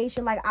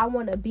conversation, like I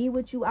want to be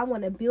with you, I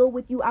want to build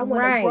with you, I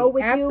want to grow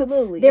with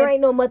you. There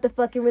ain't no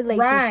motherfucking relationship.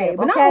 Right,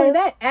 but not only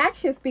that,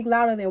 actions speak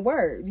louder than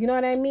words. You know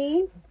what I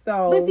mean?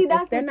 So but see,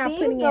 that's if they're not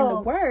putting in the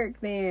work,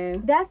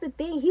 then that's the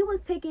thing. He was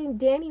taking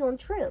Danny on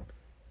trips.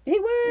 He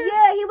was.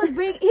 Yeah, he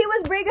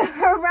was bringing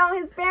her around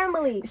his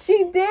family.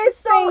 She did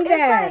say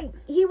that. Like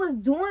he was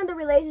doing the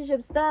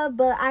relationship stuff,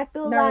 but I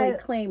feel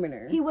like claiming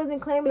her. He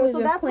wasn't claiming her. So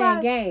that's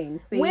playing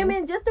games. See?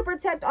 Women, just to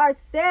protect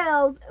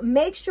ourselves,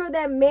 make sure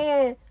that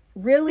man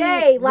really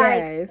say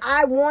like,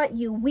 I want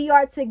you. We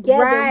are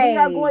together. Right. We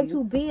are going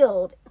to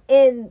build,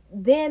 and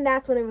then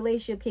that's when the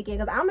relationship kick in.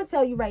 Because I'm gonna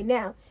tell you right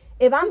now,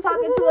 if I'm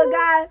talking to a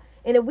guy.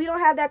 And if we don't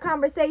have that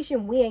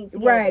conversation, we ain't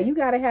together. Right, you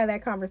got to have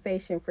that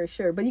conversation for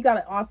sure. But you got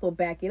to also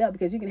back it up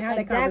because you can have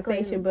that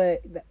conversation.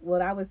 But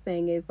what I was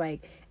saying is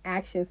like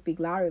actions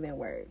speak louder than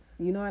words.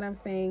 You know what I'm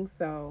saying?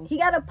 So he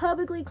got to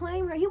publicly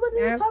claim her. He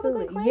wasn't even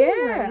publicly claiming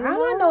her. Yeah, I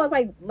don't know.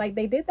 It's like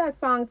they did that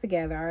song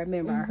together. I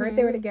remember. I heard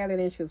they were together.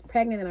 Then she was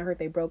pregnant, and I heard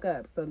they broke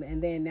up. So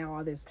and then now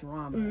all this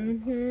drama.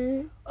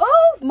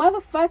 Oh,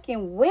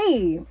 motherfucking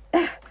weed.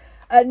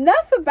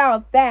 Enough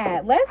about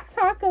that. Let's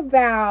talk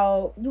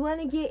about... You want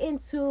to get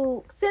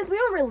into... Since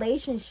we're in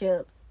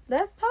relationships,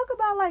 let's talk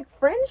about, like,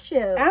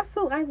 friendship.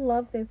 Absolutely. I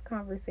love this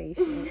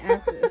conversation.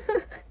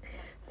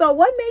 So,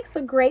 what makes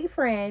a great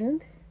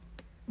friend?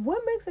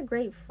 What makes a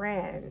great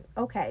friend?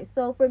 Okay,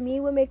 so for me,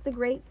 what makes a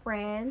great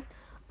friend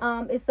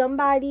is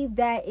somebody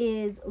that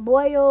is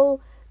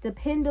loyal,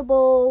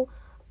 dependable,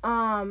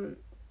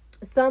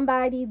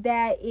 somebody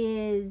that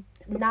is...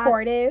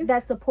 supportive.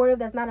 That's supportive.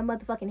 That's not a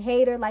motherfucking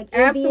hater. Like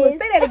absolutely.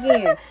 Say that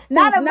again.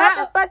 Not a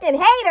motherfucking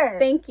hater.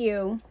 Thank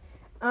you.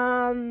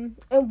 And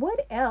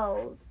what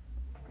else?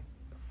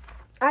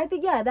 I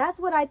think that's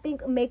what I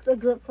think makes a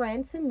good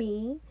friend to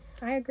me.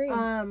 I agree.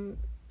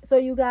 So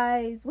you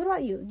guys, what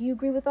about you? Do you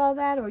agree with all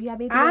that, or you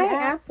have anything? I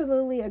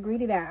absolutely agree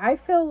to that. I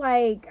feel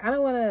like I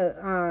don't want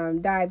to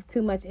dive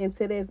too much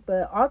into this,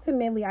 but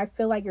ultimately, I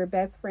feel like your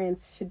best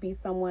friends should be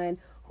someone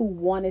who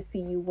want to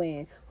see you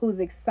win, who's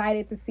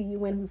excited to see you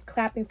win, who's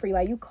clapping for you.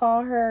 Like you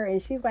call her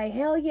and she's like,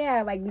 hell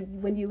yeah. Like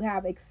when you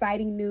have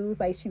exciting news,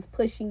 like she's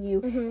pushing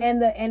you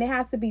and it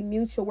has to be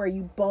mutual where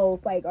you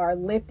both like are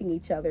lifting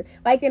each other.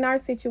 Like in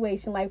our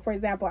situation, like for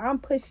example, I'm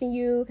pushing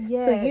you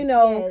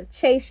to,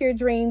 chase your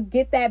dream,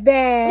 get that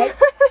bag.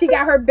 She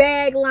got her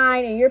bag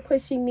line and you're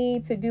pushing me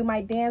to do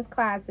my dance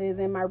classes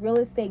and my real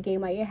estate game.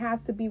 Like it has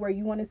to be where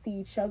you want to see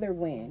each other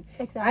win.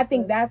 Exactly. I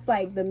think that's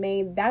like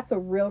that's a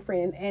real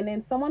friend. And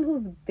then someone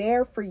who's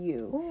there for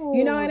you. Ooh,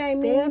 you know what I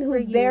mean?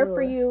 Who's there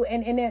for you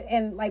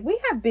and like we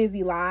have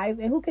busy lives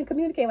and who can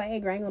communicate like, hey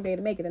girl, I ain't gonna be able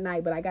to make it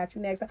tonight, but I got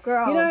you next.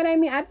 Girl. You know what I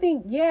mean? I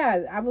think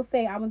I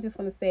just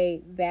want to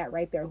say that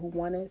right there, who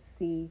want to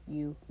see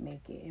you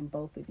make it and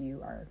both of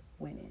you are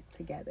winning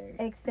together.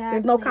 Exactly.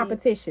 There's no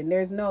competition.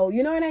 There's no,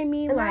 you know what I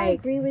mean? And like I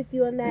agree with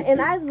you on that.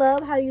 And I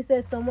love how you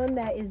said someone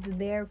that is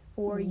there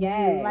for you.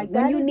 Like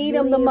when you need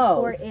them the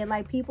most. And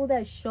like people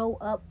that show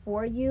up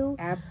for you.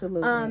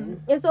 Absolutely.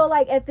 And so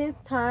like at this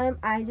time,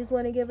 I just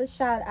want to give a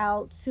shout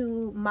out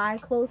to my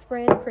close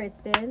friend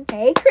Kristen.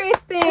 Hey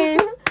Kristen.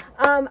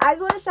 I just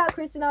want to shout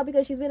Kristen out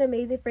because she's been an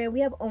amazing friend. We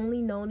have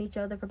only known each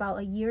other for about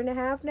 1.5 years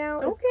now.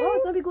 Okay.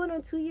 It's gonna be going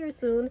on 2 years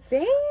soon.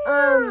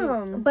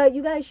 Damn. But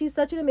you guys, she's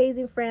such an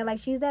amazing friend. Like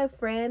she's that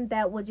friend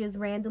that will just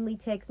randomly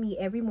text me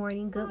every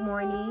morning, good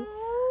morning.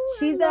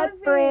 She's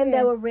that friend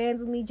that will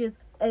randomly just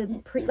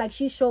like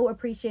she show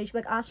appreciation.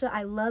 Like Asha,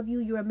 I love you.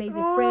 You're an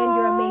amazing friend.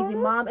 You're an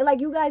amazing mom. And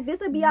like you guys, this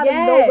would be out of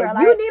nowhere.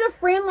 Like, you need a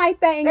friend like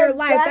that in your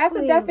life. That's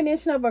the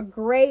definition of a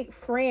great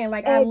friend.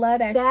 Like I love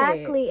that shit.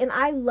 Exactly. And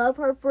I love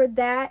her for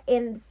that.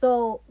 And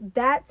so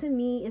that to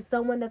me is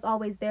someone that's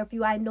always there for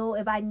you. I know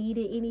if I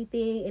needed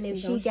anything and if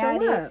she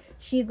got it,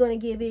 she's gonna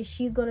give it.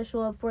 She's gonna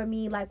show up for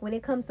me. Like when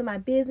it comes to my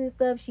business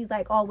stuff, she's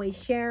like always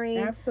sharing.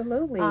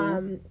 Absolutely.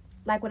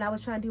 Like when I was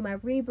trying to do my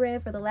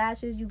rebrand for the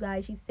lashes, you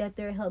guys, she sat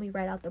there and helped me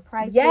write out the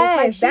prices. Yes,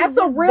 like, that's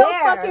a real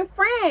fucking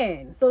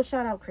friend. So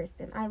shout out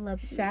Kristen. I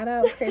love you. Shout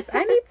out Kristen.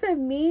 I need to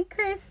meet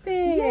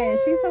Kristen. Yes.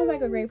 She sounds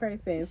like a great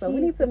person. So we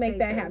need to make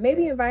that happen.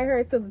 Maybe invite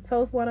her to the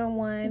Toast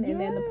 1-on-1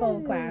 and then the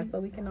pole class so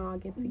we can all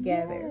get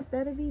together. Yes,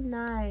 that'd be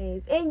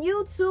nice. And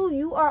you too,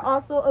 you are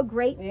also a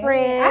great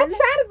friend. I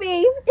try to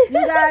be.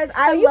 You guys,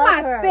 I love you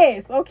my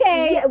sis,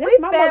 okay? Yeah, this we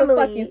my family.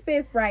 Motherfucking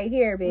sis right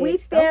here, bitch. We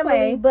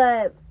family,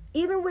 but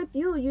even with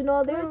you, you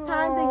know, there's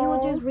times that you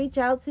would just reach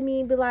out to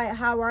me and be like,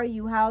 how are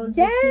you? How's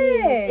the Yes.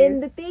 kids?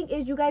 And the thing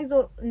is, you guys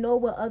don't know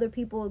what other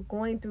people are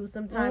going through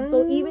sometimes.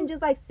 So even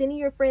just like sending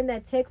your friend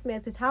that text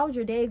message, how's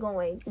your day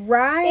going?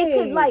 Right. It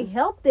could like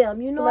help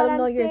them. You know let what them I'm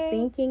know saying? you're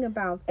thinking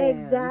about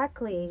them.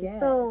 Exactly.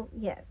 Yes. So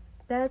yes,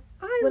 that's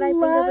I what I think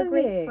of love a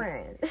great it.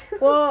 friend.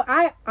 Well,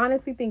 I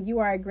honestly think you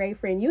are a great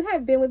friend. You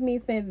have been with me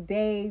since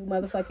day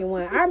motherfucking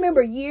one. I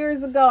remember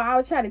years ago, I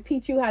would try to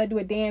teach you how to do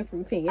a dance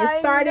routine. It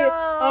started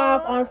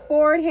off on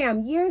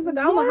Fordham years ago.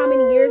 I don't know how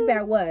many years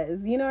that was.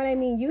 You know what I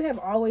mean? You have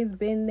always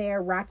been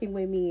there rocking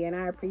with me, and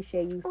I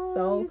appreciate you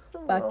so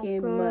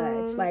fucking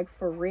much. Like,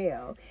 for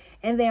real.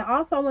 And then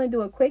also, I want to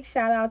do a quick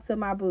shout out to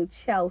my boo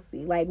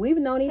Chelsea. Like, we've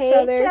known each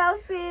other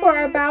Chelsea.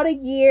 for about a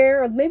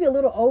year, or maybe a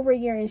little over a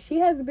year, and she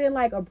has been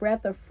like a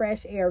breath of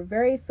fresh air,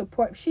 very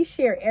supportive. She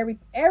shared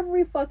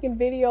every fucking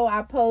video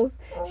I post.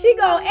 She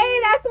go, "Hey,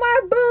 that's my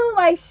boo!"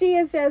 Like, she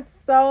is just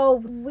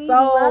we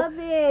love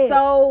it.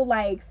 So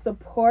like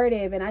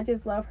supportive, and I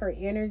just love her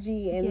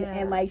energy,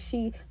 and like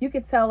you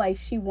could tell like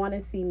she want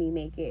to see me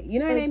make it. You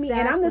know what I mean?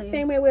 And I'm the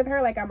same way with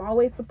her. Like, I'm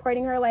always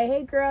supporting her. Like,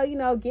 hey girl, you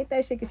know, get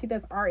that shit, because she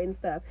does art and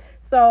stuff.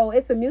 So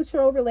it's a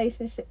mutual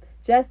relationship.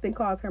 Justin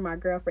calls her my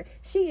girlfriend.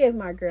 She is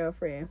my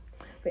girlfriend.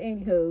 But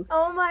anywho,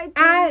 oh my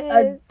goodness, I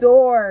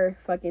adore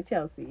fucking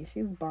Chelsea.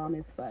 She's bomb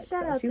as fuck.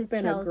 Shout out she's to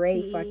been Chelsea. A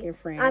great fucking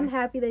friend. I'm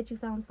happy that you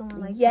found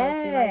someone like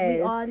yes. Chelsea. Like,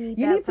 we all need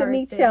you that need to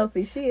meet person.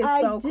 Chelsea. She is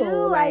so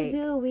cool. Like, I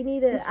do. We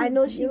need to. I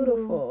know she beautiful,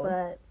 moved,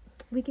 but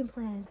we can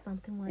plan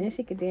something one day. And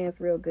she could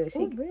dance real good.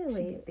 She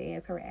really could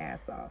dance her ass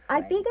off.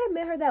 I think I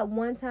met her that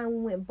one time we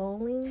went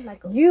bowling.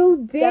 Like,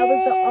 you did. That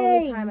was the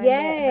only time I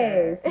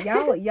met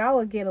her. y'all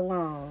would get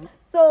along.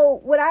 So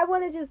what I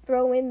want to just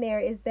throw in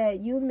there is that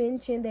you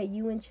mentioned that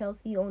you and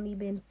Chelsea only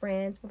been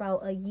friends for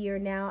about a year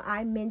now.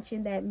 I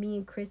mentioned that me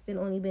and Kristen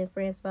only been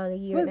friends for about a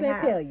year and a half.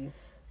 What does that tell you?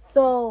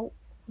 So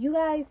you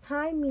guys,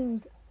 time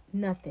means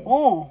nothing.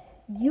 Oh.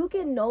 You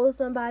can know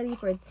somebody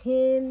for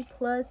 10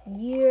 plus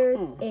years,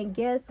 and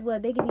guess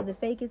what? They can be the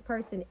fakest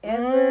person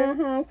ever.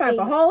 Mm-hmm.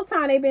 The whole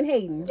time they've been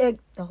hating.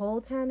 The whole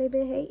time they've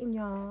been hating,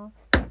 y'all.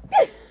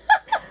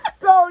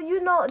 So,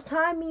 you know,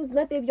 time means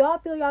nothing. If y'all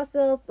feel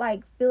yourself,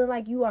 like, feeling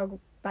like you are,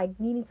 like,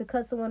 needing to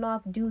cut someone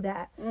off, do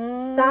that.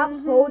 Stop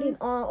holding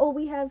on. Oh,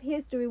 we have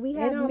history. We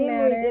have memories.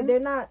 Matter. If they're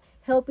not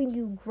helping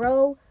you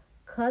grow,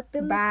 cut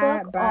them the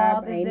fuck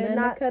off. Ain't if they're nothing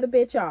not, to cut a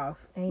bitch off.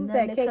 Ain't Who's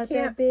nothing to cut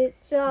that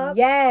bitch off.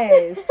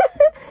 Yes.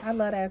 I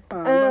love that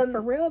song. But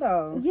for real,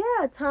 though.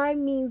 Yeah,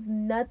 time means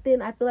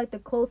nothing. I feel like the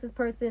closest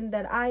person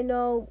that I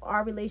know,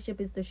 our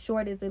relationship is the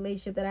shortest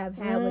relationship that I've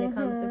had when it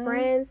comes to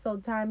friends. So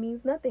time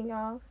means nothing,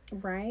 y'all.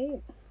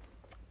 Right.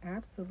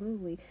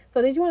 Absolutely.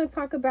 So did you want to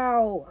talk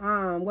about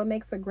what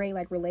makes a great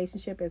like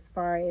relationship as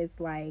far as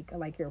like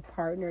your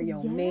partner,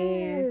 your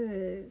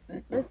man?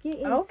 Let's get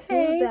into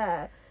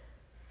that.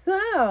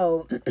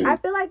 So I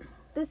feel like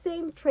the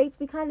same traits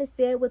we kind of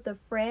said with a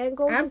friend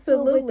goes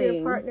absolutely with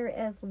your partner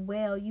as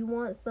well. You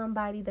want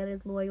somebody that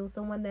is loyal,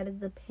 someone that is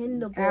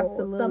dependable,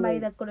 absolutely. Somebody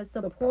that's going to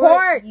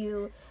support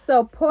you,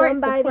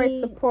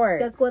 somebody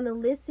support that's going to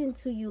listen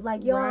to you.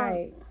 Like, y'all,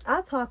 right.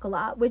 I talk a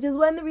lot, which is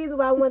one of the reasons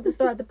why I wanted to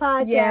start the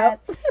podcast.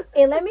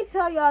 And let me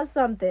tell y'all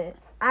something.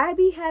 I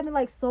be having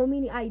like so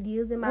many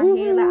ideas in my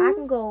head. Like, I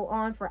can go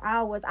on for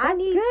hours. I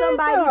need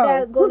somebody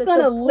that's going to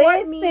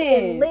support me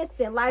and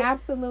listen. Like,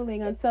 absolutely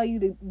gonna tell you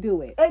to do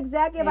it.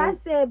 Exactly. If I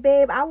said,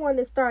 babe, I want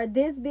to start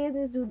this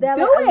business, do that.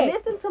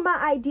 Listen to my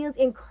ideas,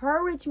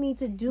 encourage me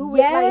to do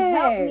it. Like,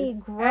 help me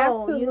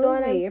grow. Absolutely. You know what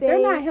I'm saying? If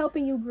they're not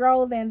helping you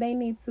grow, then they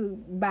need to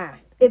bye.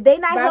 If they're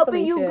not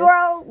helping you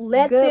grow,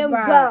 let them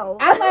go.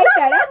 I like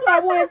that. That's what I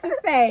wanted to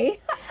say.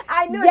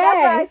 I knew that's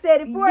why I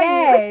said it for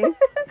you.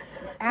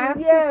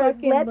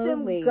 Absolutely. Let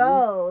them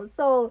go.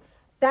 So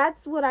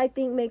that's what I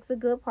think makes a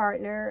good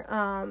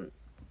partner.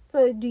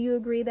 So do you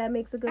agree that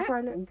makes a good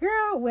partner?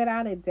 Girl,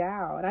 without a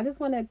doubt. I just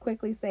want to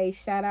quickly say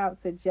shout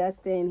out to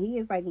Justin. He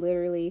is like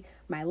literally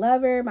my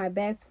lover, my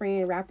best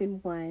friend, wrapped in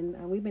one.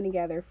 We've been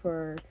together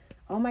for,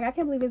 oh my God, I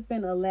can't believe it's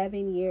been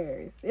 11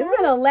 years. It's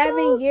been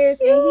 11 years,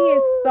 cute. And he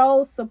is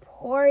so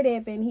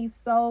supportive, and he's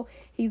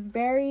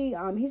very,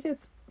 he's just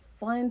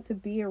fun to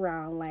be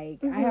around. Like,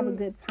 I have a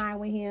good time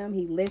with him.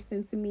 He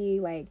listens to me.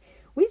 Like,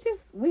 we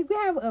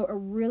have a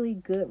really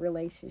good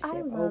relationship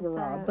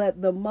overall. That.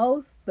 But the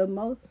most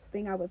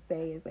thing I would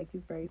say is like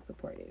he's very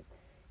supportive.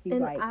 He's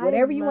and like,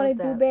 whatever you want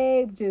to do,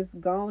 babe, just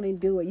go on and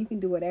do it. You can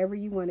do whatever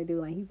you want to do.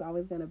 Like, he's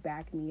always gonna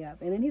back me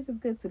up. And then he's just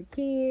good to the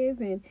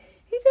kids, and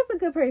he's just a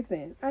good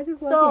person. I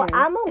just love him. So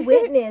I'm a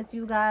witness,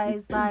 you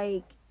guys.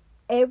 Like,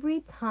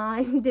 every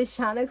time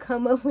Deshauna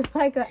come up with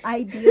like an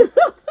idea,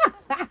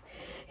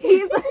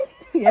 he's like,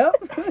 yep.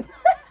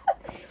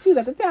 He was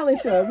at the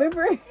talent show,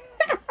 remember?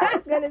 I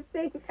was gonna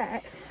say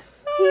that.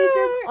 He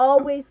just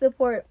always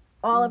support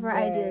all of her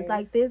ideas.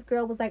 Like, this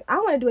girl was like, I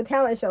want to do a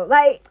talent show.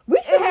 Like,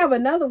 we should have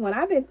another one.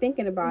 I've been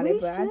thinking about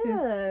it, but I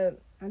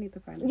need to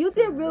find it. You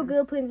did real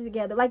good putting it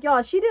together. Like,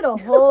 y'all, she did a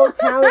whole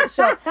talent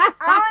show.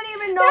 I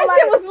don't even know. That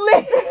shit was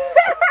lit.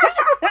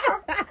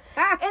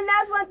 And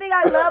that's one thing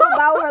I love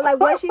about her. Like,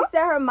 once she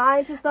set her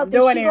mind to something,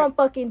 she gonna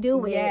fucking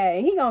do it. Yeah,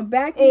 and he gonna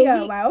back me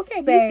up. Like,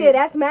 okay, babe. He said,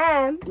 that's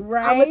mine.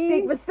 Right. I'm gonna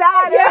stick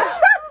beside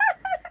her.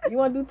 You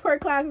want to do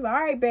twerk classes? All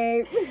right,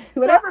 babe.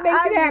 Whatever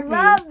makes you happy.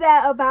 I love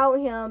that about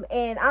him,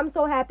 and I'm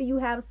so happy you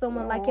have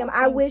someone like him.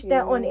 I wish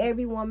that on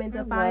every woman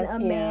to find a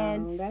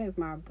man. That is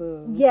my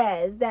boo.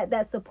 Yes,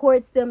 that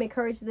supports them,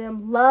 encourages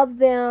them, love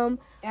them.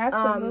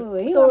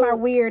 Absolutely. He's on my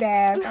weird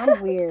ass.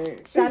 I'm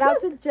weird. Shout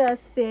out to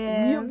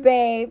Justin. You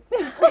babe.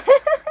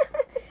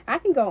 I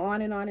can go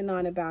on and on and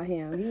on about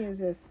him. He is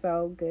just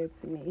so good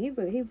to me. He's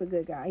a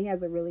good guy. He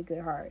has a really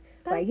good heart.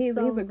 That's like he's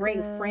so a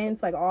great friend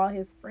to like all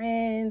his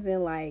friends,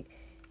 and like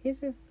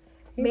he's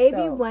maybe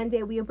dope. One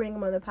day we'll bring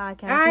him on the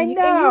podcast. I know. And you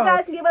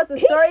guys can give us a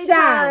story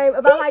time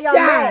about how y'all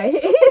met.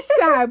 He's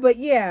shy, but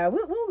yeah,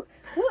 we'll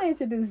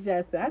introduce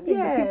Justin. I think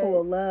the people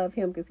will love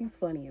him because he's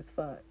funny as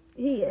fuck.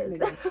 He is.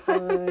 He's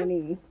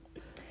funny.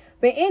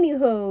 But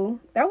anywho,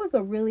 that was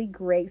a really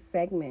great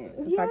segment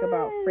to talk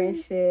about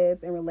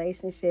friendships and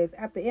relationships.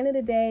 At the end of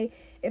the day,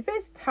 if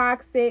it's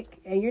toxic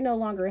and you're no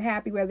longer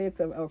happy, whether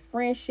it's a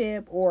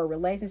friendship or a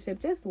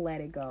relationship, just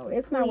let it go.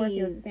 It's not worth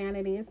your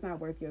sanity. It's not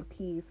worth your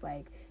peace.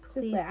 Like,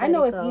 just I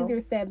know it's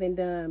easier said than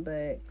done,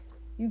 but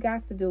you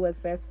got to do what's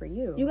best for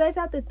you. You guys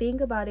have to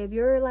think about it. If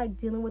you're like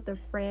dealing with a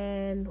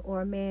friend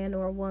or a man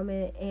or a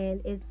woman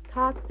and it's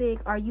toxic,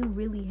 are you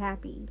really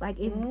happy? Like,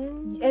 if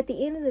at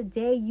the end of the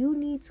day, you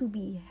need to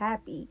be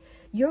happy.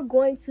 You're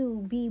going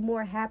to be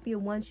more happier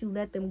once you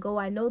let them go.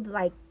 I know that,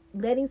 like,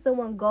 letting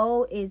someone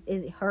go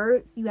it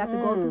hurts. You have to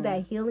go through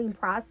that healing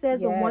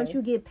process. But once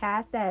you get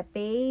past that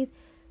phase,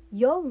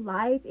 your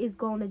life is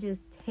going to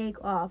just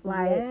take off.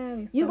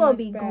 Like, you're going to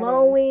be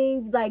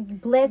glowing.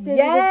 Like, blessings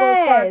are going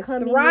to start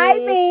coming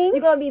thriving. in.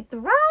 You're going to be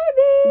thriving.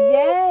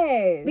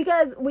 Yes.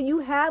 Because when you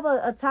have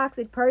a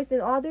toxic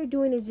person, all they're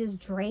doing is just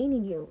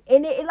draining you.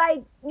 And it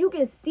like, you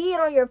can see it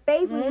on your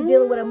face when you're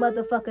dealing with a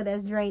motherfucker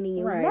that's draining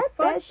you. Right. Let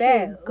Fuck that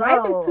shit go.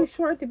 Life is too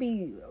short to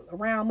be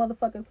around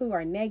motherfuckers who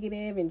are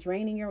negative and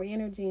draining your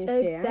energy and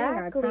shit.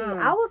 Exactly.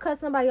 I I would cut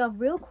somebody off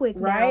real quick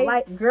now. Right?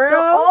 Like, girl.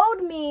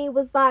 The old me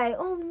was like,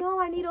 oh no,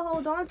 I need to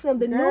hold on to them.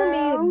 The new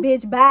me,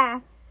 bitch, bye.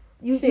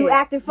 You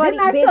acting funny,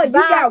 bitch, bye. You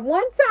got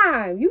one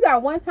time. You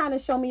got one time to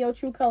show me your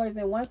true colors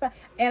and one time.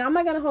 And I'm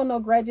not going to hold no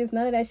grudges,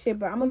 none of that shit,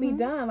 but I'm going to be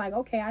done. Like,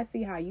 okay, I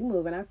see how you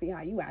move and I see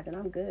how you act and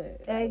I'm good.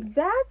 Like,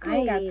 exactly. I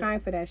ain't got time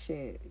for that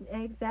shit.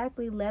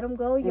 Exactly. Let them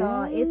go,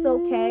 y'all. It's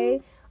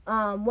okay.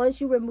 Once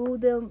you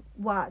remove them,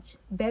 watch,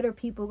 better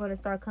people going to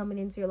start coming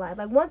into your life.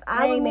 Like, once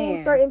I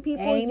remove certain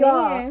people,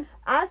 y'all,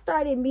 I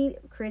started meeting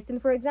Kristen,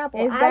 for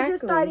example. Exactly. I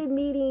just started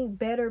meeting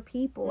better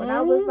people, and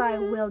I was like,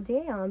 well,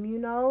 damn, you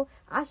know,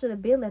 I should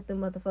have been let them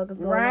motherfuckers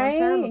go a long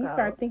time ago. You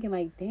start thinking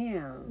like,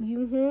 damn.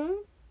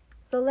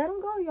 So let them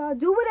go, y'all.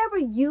 Do whatever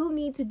you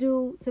need to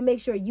do to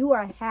make sure you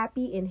are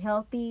happy and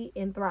healthy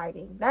and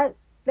thriving. That's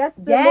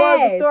the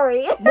moral of the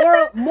story.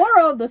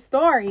 moral of the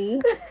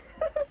story.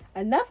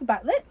 Enough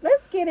about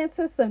let's get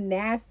into some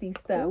nasty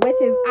stuff, which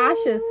is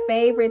Asha's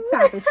favorite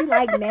topic. She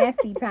like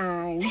nasty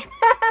time.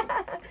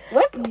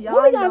 What we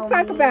gonna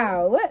talk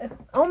about? What's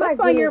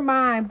on your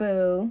mind,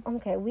 boo?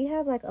 Okay, we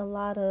have like a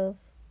lot of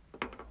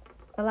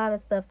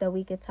stuff that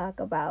we could talk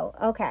about.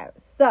 Okay,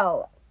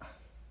 so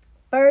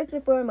first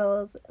and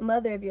foremost,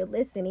 mother, if you're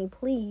listening,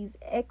 please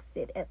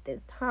exit at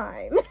this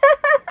time.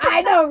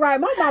 I know, right?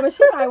 My mama,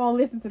 she probably won't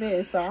listen to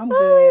this, so I'm good.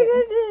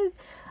 Oh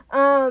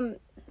my goodness.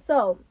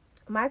 So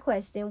my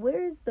question,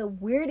 where's the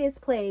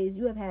weirdest place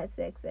you have had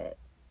sex at?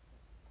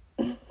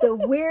 The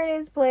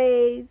weirdest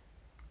place.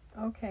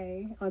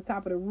 Okay, on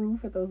top of the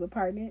roof at those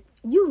apartments.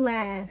 You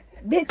lying.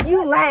 Bitch,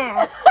 you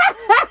lying.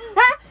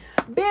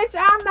 Bitch,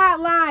 I'm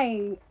not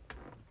lying.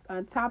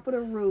 On top of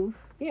the roof.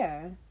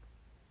 Yeah.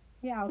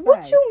 Yeah, outside.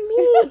 What you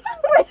mean?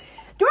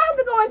 Do I have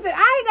to go into...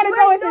 I ain't gonna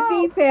go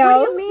into details.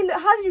 What do you mean?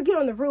 How did you get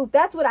on the roof?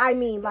 That's what I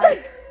mean.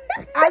 Like,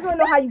 I just want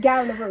to know how you got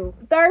on the roof.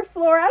 3rd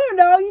floor. I don't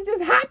know. You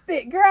just hopped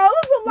it, girl.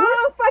 It was a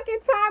long fucking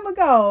time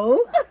ago.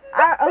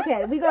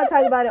 Okay, we're going to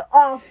talk about it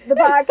off the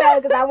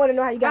podcast because I want to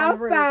know how you got on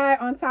the roof. Outside,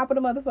 on top of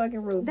the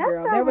motherfucking roof, That's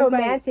girl. That's so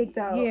romantic,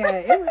 though. Yeah.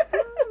 It was,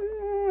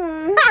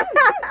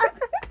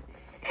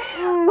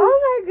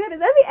 oh, my goodness.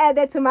 Let me add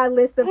that to my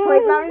list of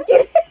points. No, I'm just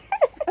kidding.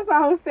 That's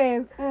all I was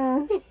saying.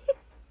 It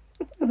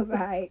was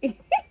alright.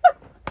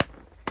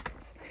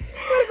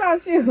 What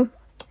about you?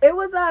 It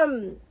was,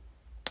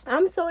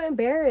 I'm so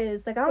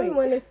embarrassed. Like, I don't even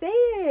want to say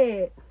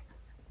it.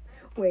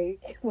 Wait,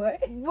 what?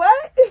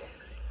 What?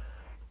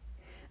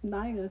 No,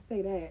 I ain't gonna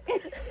say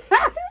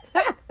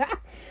that.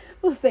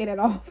 We'll say that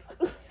off.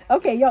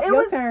 Okay,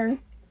 your turn.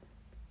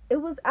 It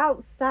was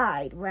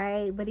outside,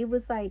 right? But it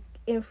was like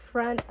in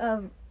front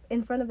of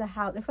the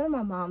house, in front of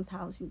my mom's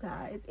house, you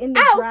guys. In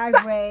the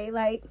driveway,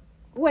 like.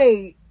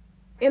 Wait,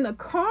 in the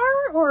car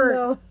or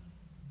no.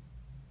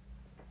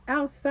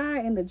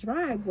 Outside in the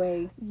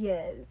driveway?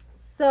 Yes.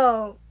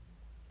 So,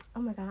 oh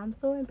my God, I'm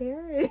so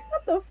embarrassed.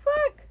 What the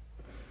fuck?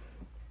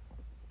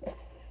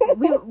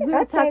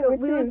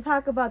 We would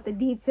talk about the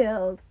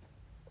details.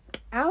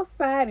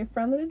 Outside in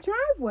front of the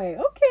driveway.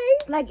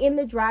 Okay. Like in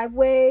the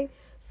driveway.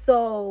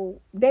 So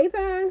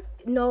daytime?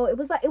 no, it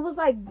was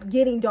like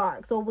getting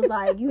dark. So it was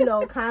like,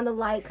 kind of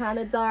light, kind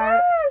of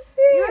dark. Oh,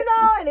 shit.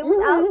 And it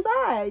was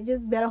outside.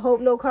 Just better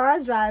hope no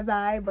cars drive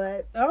by.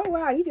 But oh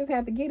wow, you just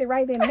have to get it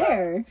right then and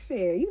there.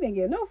 Shit, you didn't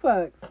get no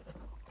fucks.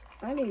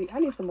 I need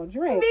some more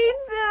drink. Me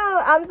too.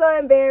 I'm so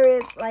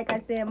embarrassed. Like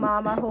I said,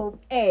 Mom, I hope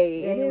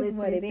Hey, it they is listen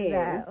what it to is.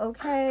 that.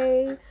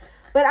 Okay.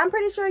 But I'm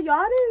pretty sure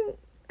y'all didn't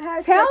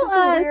have Tell sex in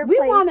some us. weird We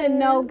want to places.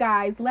 know,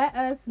 guys. Let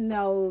us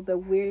know the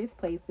weirdest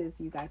places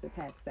you guys have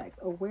had sex,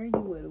 or where you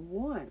would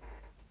want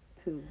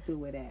to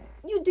do it at.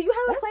 Do you have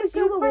a That's a place good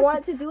you would question.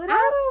 want to do it at?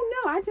 I don't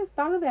know. I just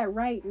thought of that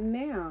right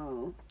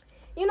now.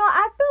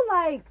 I feel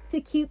like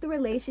to keep the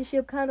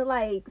relationship kind of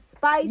like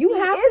spicy, You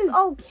have it's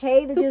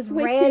okay to just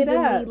switch it randomly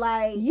up.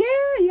 like Yeah,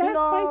 you gotta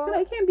know, spice it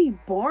up. It can't be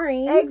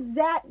boring.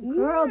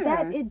 girl, Yeah.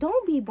 that it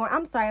don't be boring.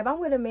 I'm sorry, if I'm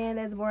with a man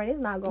that's boring, it's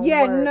not gonna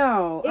Yeah, work.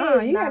 no.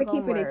 It is You not gotta gonna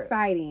keep it work.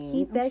 exciting.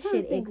 Keep that I'm trying to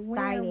shit think,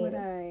 where would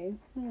exciting.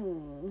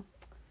 I?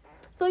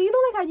 So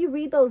like how you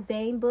read those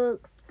Zane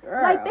books,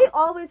 Girl. like they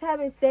always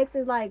having sex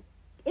in like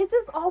it's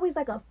just always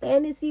like a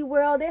fantasy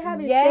world. They're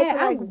having sex in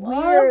I like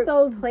love weird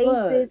those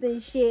places books.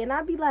 and shit, and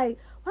I'd be like,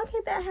 why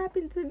can't that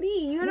happen to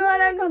me? You know We're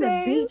what I'm on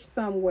saying? the beach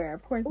somewhere.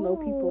 Of course, no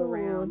people Ooh,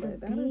 around, the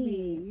but that'll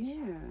be beach.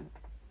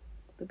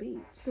 the beach.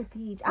 The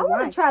beach. I Hawaii.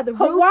 want to try the roof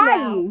Hawaii.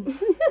 now.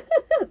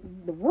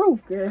 The roof,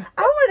 girl.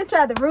 I want to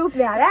try the roof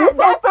now. Roof That's on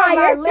on my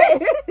fire.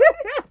 list.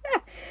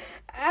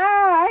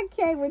 I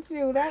can't with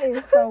you. That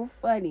is so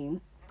funny.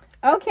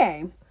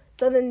 Okay.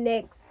 So the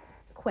next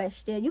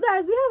question, you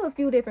guys, we have a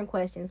few different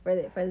questions for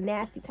the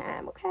nasty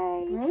time.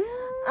 Okay.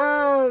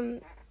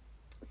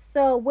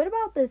 So what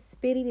about the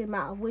spitting in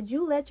mouth? Would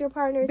you let your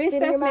partner Bitch, spit in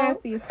that's your mouth?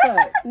 nasty as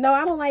fuck. No,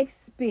 I don't like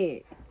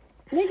spit.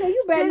 Nigga,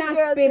 you better This girl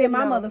not spit said in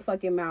my no.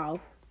 motherfucking mouth.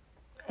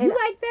 And You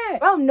like that?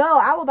 Oh no,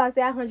 I was about to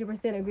say I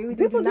 100% agree with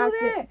you. People not do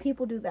spit. that?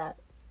 People do that.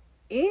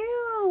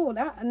 Ew.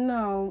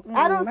 No.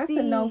 I don't That's see.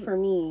 a no for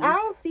me. I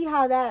don't see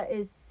how that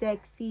is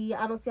sexy.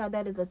 I don't see how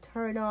that is a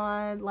turn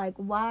on. Like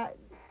why?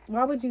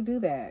 Why would you do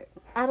that?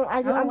 I'm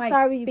like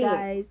sorry, you spit.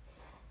 guys.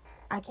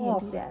 I can't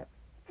do Ugh. that.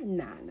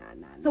 Nah.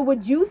 So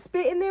would you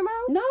spit in their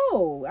mouth?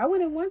 No, I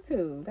wouldn't want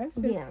to. That's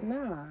just Yeah.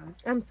 nah.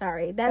 I'm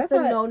sorry. That's That's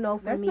a not- no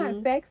for That's me.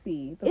 not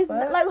sexy. The It's fuck?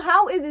 not, like,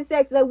 how is it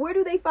sexy? Like, where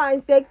do they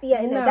find sexy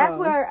at? And No. that's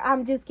where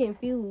I'm just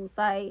confused.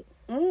 Like,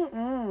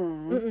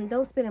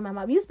 don't spit in my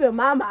mouth. You spit in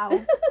my mouth,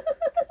 it's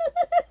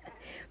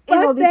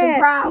Fuck gonna be some that.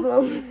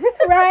 problems.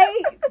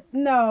 Right?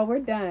 No, we're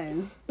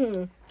done.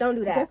 Don't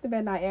do that. Justin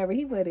better not ever.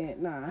 He wouldn't.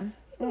 Nah.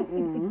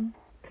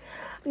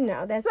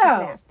 No, that's So-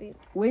 nasty.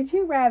 Would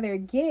you rather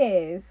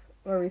give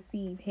or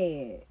receive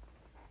head?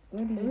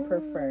 What do you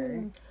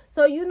prefer?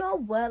 So you know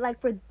what? Like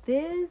for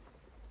this,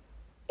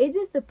 it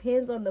just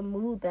depends on the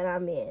mood that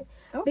I'm in.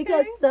 Okay.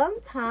 Because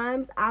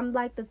sometimes I'm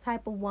like the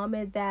type of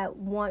woman that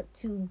want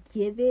to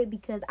give it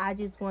because I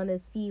just want to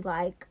see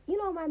like,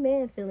 my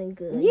man feeling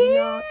good.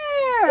 Yeah.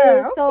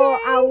 And so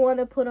okay. I want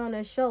to put on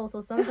a show.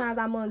 So sometimes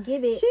I'm going to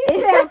give it. She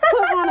said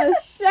put on a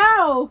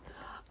show.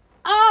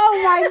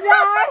 Oh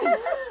my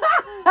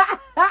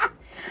God.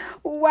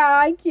 Wow,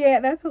 I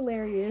can't. That's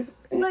hilarious.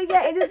 So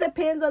yeah, it just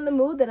depends on the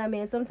mood that I'm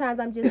in. Sometimes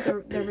I'm just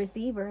the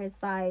receiver. It's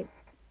like,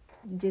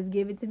 you just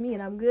give it to me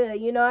and I'm good.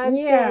 You know what I'm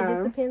saying? It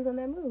just depends on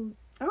that mood.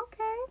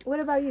 Okay. What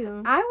about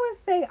you? I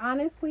would say,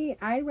 honestly,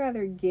 I'd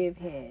rather give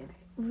head.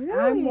 Really?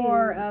 I'm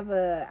more of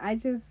a,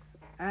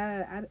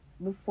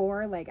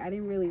 before, like, I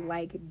didn't really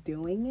like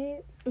doing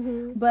it.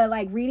 Mm-hmm. But,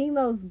 like, reading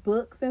those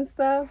books and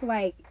stuff,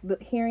 like,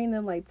 hearing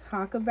them, like,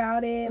 talk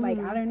about it, like,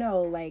 I don't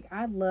know, like,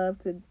 I'd love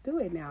to do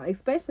it now.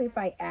 Especially if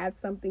I add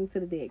something to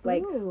the dick.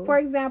 Like, Ooh. for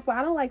example,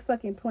 I don't like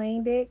sucking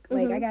plain dick.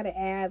 Like, I gotta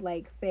add,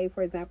 like, say,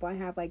 for example, I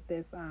have, like,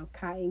 this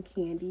cotton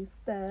candy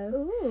stuff.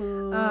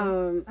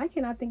 Ooh. I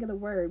cannot think of the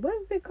word. What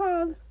is it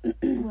called?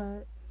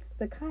 What?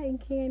 The cotton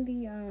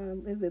candy,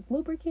 is it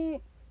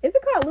lubricant? Is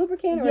it called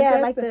lubricant? Or Yeah,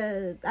 just like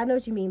I know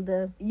what you mean.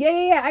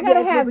 Yeah. I gotta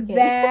it's have lubricant.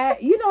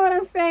 that. You know what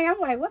I'm saying? I'm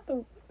like, what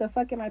the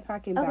fuck am I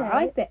talking about? Okay. I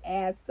like to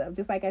add stuff,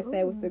 just like I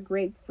said with Ooh. the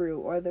grapefruit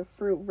or the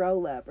fruit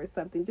roll up or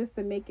something, just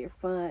to make it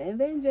fun, and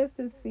then just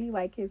to see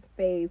like his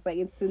face, like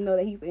and to know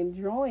that he's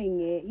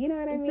enjoying it. You know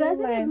what I mean?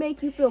 Doesn't like, it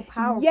make you feel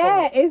powerful?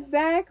 Yeah,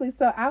 exactly.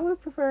 So I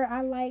would prefer.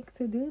 I like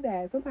to do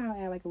that. Sometimes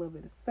I'll add like a little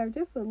bit of syrup,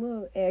 just a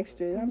little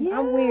extra.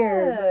 I'm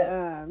weird,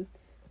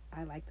 but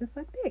I like to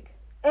suck dick.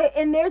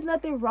 And there's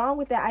nothing wrong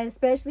with that,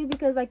 especially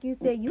because, like you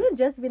said, you and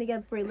Justin been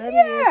together for 11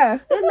 years. Yeah.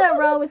 There's nothing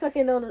wrong with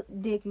sucking on the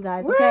dick, you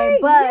guys, okay?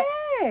 Right, But,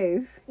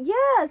 yes.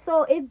 yeah,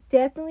 so it's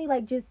definitely,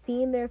 like, just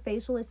seeing their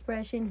facial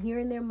expression,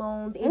 hearing their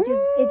moans, it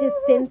just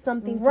sends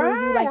something through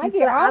you. Like, I you get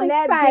feel like, all I'm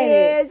that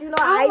excited. bitch, I'm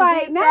I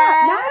like, did now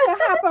that. I can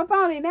hop up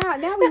on it.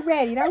 Now we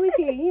ready. Now we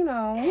can,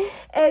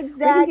 Exactly. we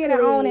can get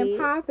it on and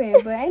popping.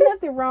 But ain't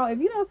nothing wrong. If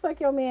you don't suck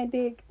your man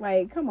dick,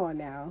 like, come on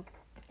now.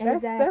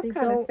 That's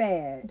kind of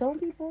sad. Don't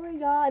be boring,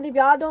 y'all. And if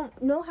y'all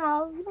don't know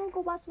how,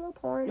 go watch a little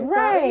porn or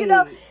Right. something,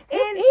 and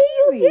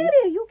It's easy.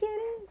 you get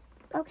it.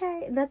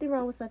 Okay, nothing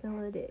wrong with sucking a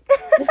little dick.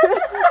 That's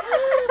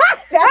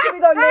what we're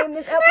gonna name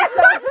this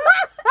episode.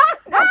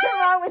 Nothing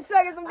wrong with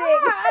sucking some dick.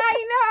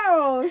 I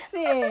know.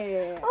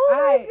 Shit. Oh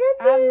my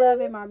I goodness.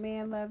 love it. My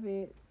man love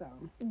it. So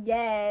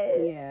Yes.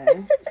 yeah.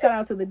 Shout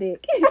out to the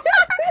dick.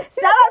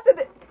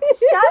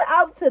 Shout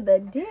out to the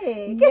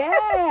dick.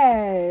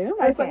 Yeah. I'm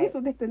like, Okay. suck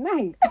some dick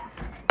tonight.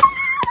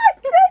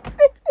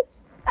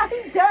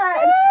 I'm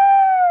done.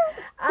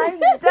 I'm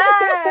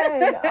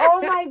done.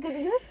 Oh my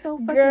goodness, you're so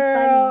fucking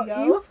Girl, funny,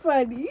 yo. you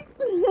funny.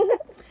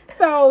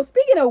 So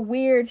speaking of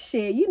weird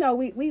shit, you know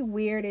we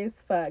weird as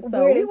fuck.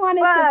 So Weird we as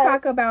wanted fuck. to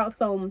talk about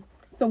some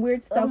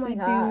weird stuff my we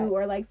God. do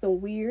or like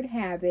some weird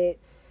habits.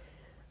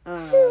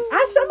 I'm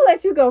gonna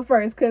let you go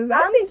first because I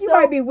I'm think you so-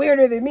 might be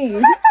weirder than me.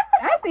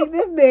 I think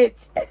this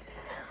bitch.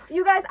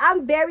 You guys,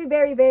 I'm very,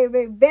 very, very,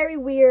 very, very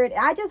weird.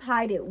 I just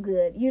hide it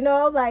good. You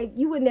know, like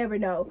you would never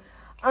know.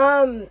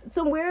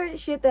 Some weird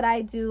shit that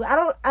I do. I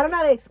don't know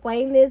how to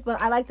explain this, but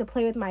I like to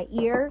play with my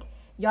ear.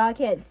 Y'all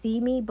can't see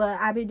me, but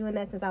I've been doing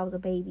that since I was a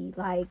baby.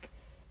 Like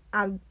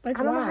I don't know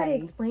how to why?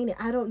 explain it.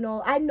 I don't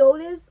know. I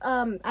noticed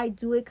I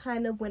do it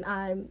kind of when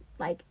I'm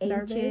like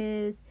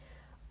anxious.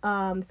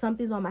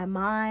 Something's on my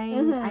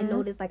mind. I Mhm.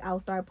 notice like I'll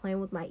start playing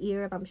with my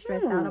ear if I'm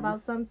stressed out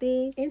about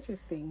something.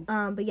 Interesting.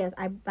 But yes,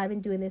 I've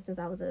been doing this since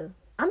I was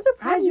I'm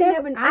surprised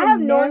I I have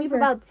known you for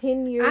never- about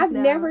 10 years I've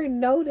now. never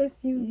noticed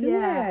you do Yeah,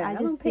 that. I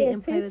don't just pay sit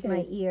and play with my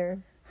attention.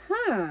 ear.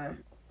 Huh.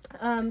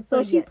 So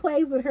So she yes.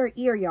 plays with her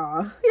ear,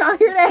 y'all. Y'all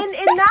hear that?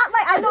 And not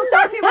like I know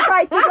some people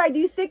probably think like, do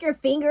you stick your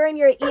finger in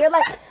your ear?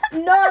 Like,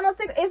 no, I don't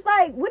stick. It's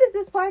like, what is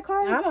this part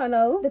called? I don't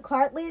know. The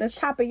cartilage. The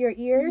top of your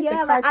ear.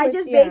 Yeah, the like I cartilage,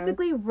 just yeah.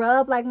 basically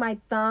rub like my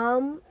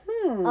thumb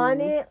Hmm.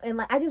 on it, and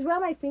like I just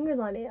rub my fingers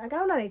on it. Like I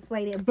don't know how to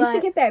explain it, You but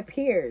should get that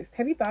pierced.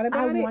 Have you thought I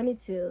about it? wanted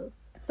to.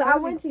 So I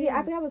That'd be went to get. I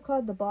cute. think it was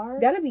called the bar.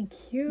 That'd be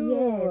cute.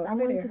 Yes, I I bet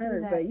wanted it to do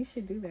hurt, that. but you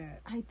should do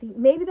that. I think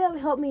maybe that'll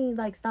help me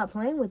like stop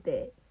playing with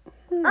it.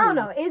 I don't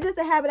know. It's just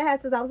a habit I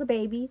had since I was a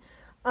baby.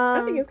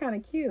 I think it's kind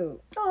of cute.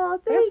 Oh,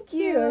 That's thank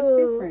cute. you. It's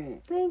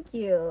different. Thank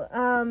you.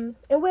 And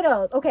what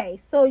else? Okay,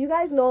 so you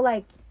guys know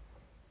like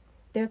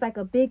there's like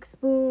a big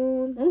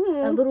spoon, a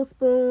Mm-hmm. little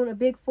spoon, a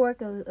big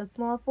fork, a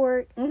small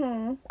fork.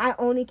 Mm-hmm. I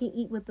only can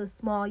eat with the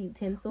small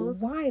utensils.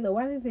 Why though?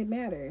 Why does it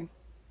matter?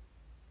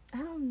 I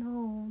don't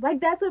know. Like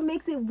that's what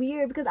makes it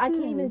weird because I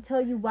can't Hmm. even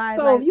tell you why.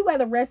 So like, if you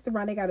at a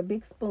restaurant, they got a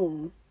big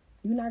spoon.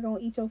 You not gonna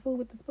eat your food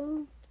with the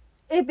spoon?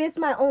 if it's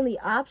my only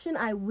option,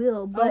 I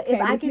will. But Okay,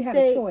 if I if you can had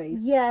a say, choice.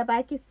 yeah, if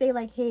I could say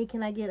like, hey,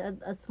 can I get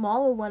a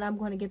smaller one? I'm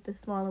going to get the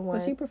smaller one.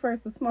 So she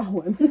prefers the small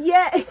one.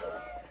 Yeah.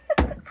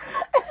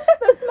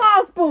 The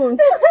small spoon.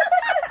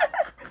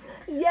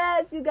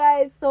 Yes, you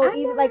guys. So I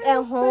even never like heard at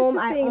of such home,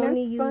 a I thing.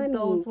 only That's use funny.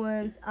 those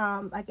ones.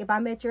 Like if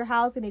I'm at your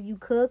house and if you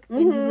cook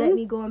and you Mhm. let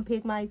me go and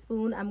pick my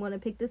spoon, I'm gonna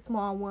pick the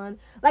small one.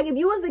 Like if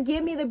you was to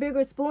give me the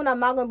bigger spoon, I'm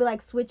not gonna be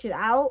like switch it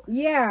out.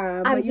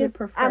 Yeah, but you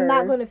prefer. I'm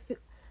not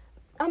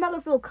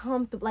gonna feel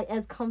comfortable like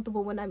as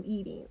comfortable when I'm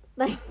eating.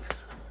 Like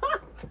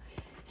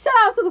Shout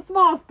out to the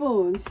small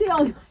spoon. She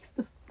only likes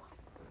the small.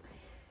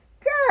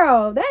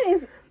 Girl, that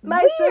is my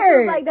weird.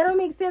 sister's like that don't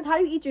make sense. How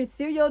do you eat your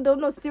cereal?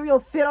 Don't no cereal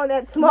fit on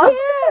that small. Yeah,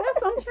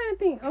 that's what I'm trying to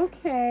think.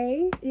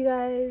 Okay, You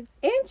guys.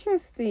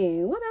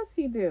 interesting. What else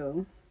you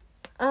do?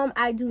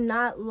 I do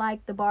not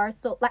like the bar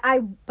soap. Like I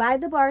buy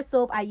the bar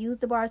soap, I use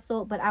the bar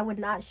soap, but I would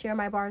not share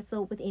my bar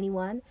soap with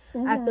anyone. I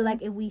Mm-hmm. feel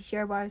like if we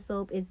share bar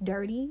soap, it's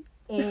dirty,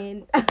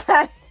 and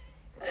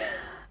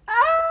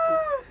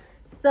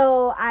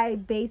so I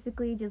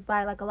basically just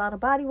buy like a lot of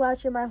body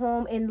wash in my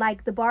home, and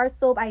like the bar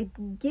soap, I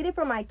get it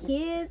for my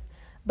kids,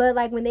 but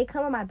like when they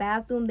come in my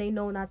bathroom, they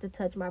know not to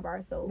touch my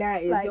bar soap.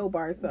 That is like, your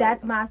bar soap.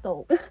 That's my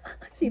soap.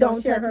 she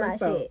Don't share touch her my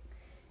soap. shit.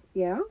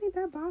 Yeah, I don't think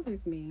that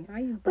bothers me. I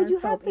use But bar you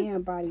have soap to-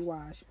 and body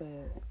wash, but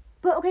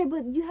But okay,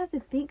 but you have to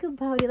think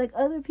about it. Like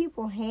other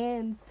people's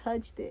hands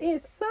touched it.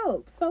 it's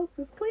soap. Soap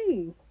is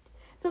clean.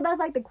 So that's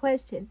like the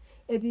question.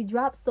 If you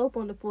drop soap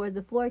on the floor, is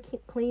the floor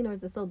clean or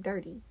is the soap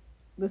dirty?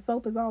 The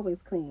soap is always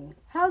clean.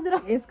 How's it?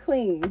 It's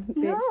clean, bitch.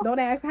 No. Don't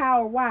ask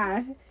how or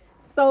why.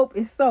 Soap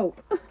is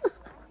soap.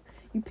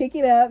 You pick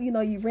it up, you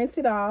rinse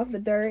it off, the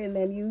dirt, and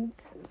then you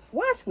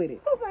wash with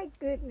it. Oh my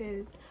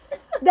goodness.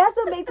 That's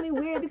what makes me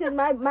weird because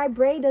my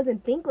brain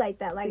doesn't think like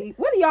that. Like, See,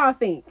 what do y'all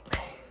think?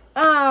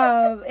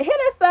 Hit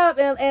us up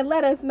and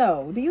let us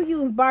know. Do you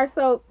use bar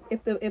soap?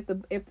 If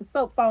the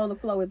soap fall on the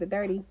floor, is it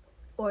dirty?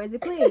 or is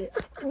it clean?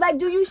 Like,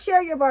 do you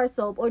share your bar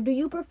soap or do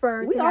you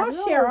prefer We to all have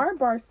your share own? our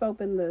bar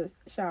soap in the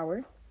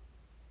shower.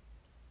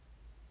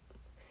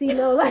 See,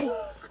 no, like,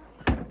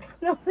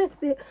 no,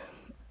 listen.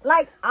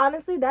 Like,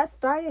 honestly, that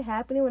started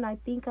happening when I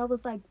think I was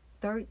like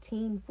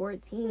 13,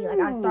 14. Like,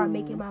 I started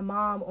making my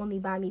mom only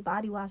buy me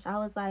body wash. I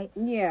was like,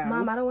 Yeah.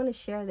 Mom, I don't want to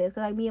share this.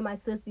 Because, like, me and my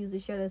sister used to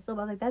share the soap.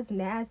 I was like, that's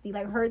nasty.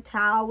 Like, her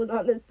towel was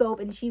on the soap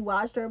and she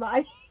washed her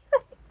body.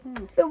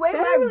 The way I my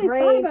haven't really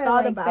brain thought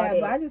thought it like about that,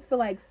 it. but I just feel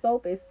like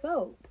soap is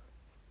soap.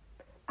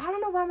 I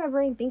don't know why my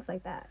brain thinks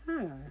like that.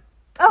 Huh.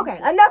 Okay,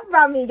 enough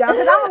about me, y'all,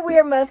 because I'm a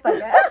weird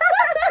motherfucker.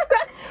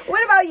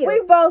 What about you?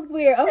 We both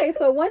weird. Okay,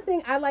 so one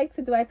thing I like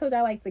to do, I told you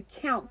I like to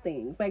count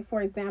things. Like,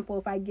 for example,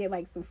 if I get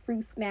like some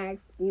fruit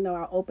snacks, you know,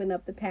 I'll open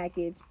up the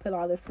package, put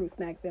all the fruit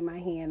snacks in my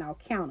hand, I'll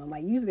count them.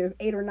 Like, usually there's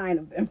 8 or 9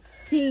 of them.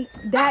 See,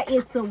 that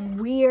is some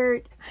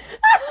weird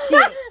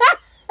shit.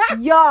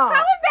 Y'all.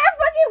 How is that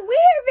fucking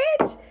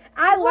weird, bitch?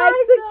 I like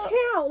to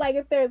count. Like,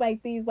 if there's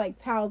like these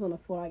like towels on the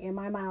floor, like in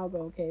my mind, I'll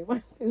go, okay,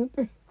 1, 2,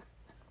 3.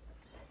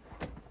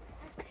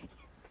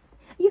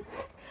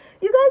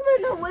 You guys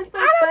don't know what's so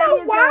funny. I don't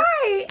know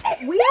why.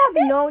 We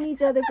have known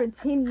each other for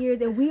 10 years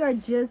and we are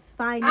just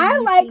finding these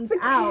like things to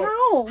out.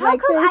 count. How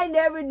like come I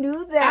never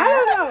knew that? I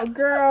don't know,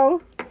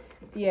 girl.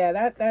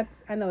 Yeah, that's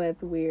I know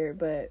that's weird,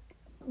 but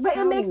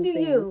it makes you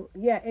things. you.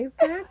 Yeah,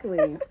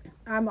 exactly.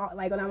 I'm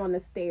like when I'm on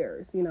the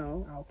stairs, you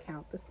know, I'll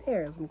count the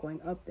stairs. I'm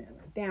going up them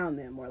or down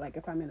them, or like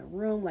if I'm in a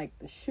room, like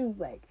the shoes,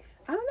 like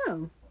I don't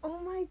know. Oh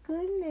my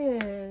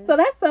goodness. So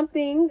that's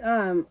something.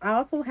 I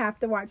also have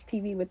to watch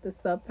TV with the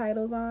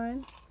subtitles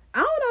on. I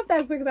don't know if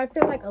that's weird because I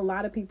feel like a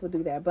lot of people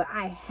do that, but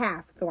I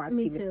have to watch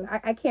Me TV. too.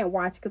 I can't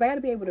watch because I got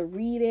to be able to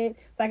read it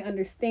so I can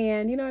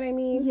understand. You know what I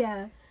mean?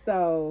 Yeah.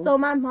 So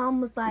my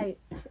mom was like,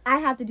 I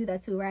have to do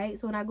that too, right?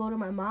 So when I go to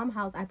my mom's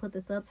house, I put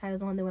the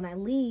subtitles on. Then when I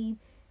leave,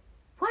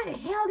 why the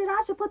hell did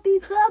I should put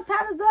these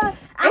subtitles on?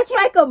 It's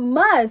like a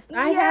must.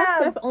 I have Yeah.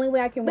 to. That's the only way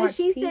I can watch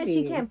TV. But she said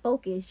she can't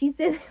focus. She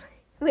said,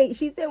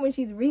 she said when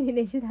she's reading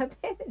it, she's not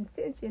paying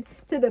attention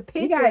to the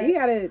picture. You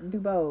gotta do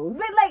both.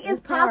 But like, it's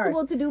possible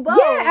hard to do both.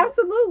 Yeah,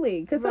 absolutely.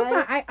 Because Right?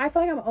 sometimes I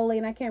feel like I'm old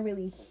and I can't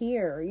really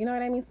hear. You know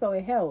what I mean? So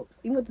it helps.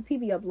 Even with the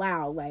TV up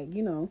loud, like,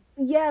 you know.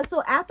 Yeah,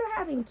 so after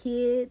having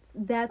kids,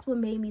 that's what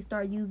made me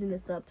start using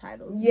the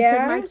subtitles. Yeah?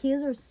 Because my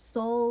kids are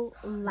so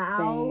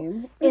loud.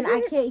 Same. And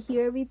I can't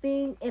hear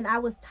everything. And I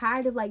was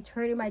tired of like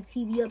turning my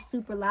TV up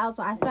super loud.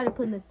 So I started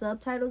putting the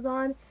subtitles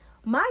on.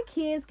 My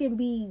kids can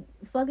be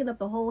fucking up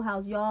the whole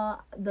house,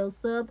 y'all. Those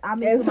subs,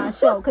 I'm into my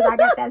show because I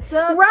got that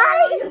sub.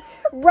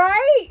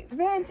 Right,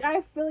 bitch.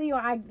 I feel you.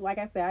 Like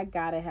I said, I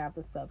gotta have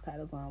the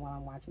subtitles on while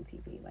I'm watching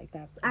TV. Like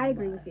that's. I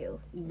agree with you.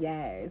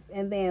 Yes,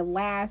 and then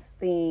last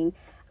thing,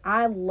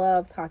 I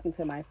love talking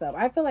to myself.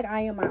 I feel like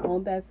I am my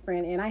own best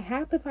friend, and I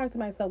have to talk to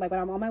myself. Like when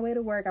I'm on my way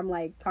to work, I'm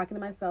like talking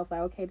to myself.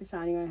 Like, okay,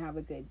 Deshawn, you're gonna have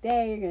a good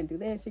day. You're gonna do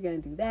this. You're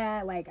gonna do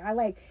that. Like I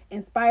like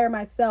inspire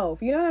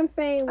myself. You know what I'm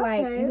saying?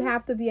 Like you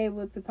have to be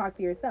able to talk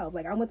to yourself.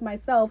 Like I'm with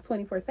myself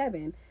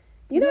 24/7.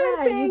 You know what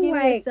I'm saying? You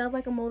give like, yourself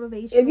like a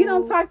motivation. If you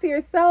don't talk to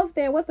yourself,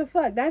 then what the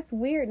fuck? That's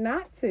weird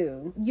not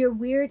to. You're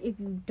weird if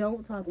you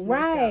don't talk to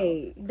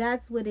yourself.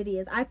 That's what it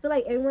is. I feel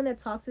like everyone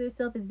that talks to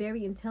themselves is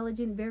very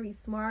intelligent, very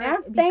smart.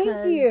 Thank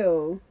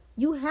you.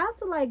 You have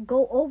to like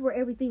go over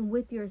everything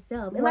with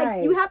yourself. And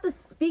like you have to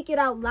speak it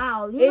out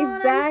loud. You know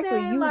exactly. What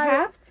I'm saying? You like,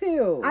 have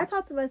to. I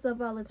talk to myself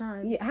all the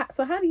time. Yeah.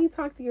 So how do you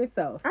talk to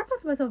yourself? I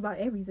talk to myself about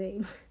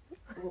everything.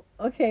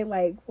 Okay,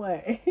 like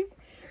what?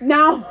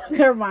 No,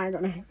 never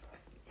mind.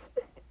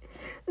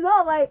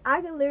 No, like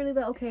I can literally be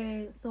like,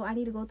 okay, so I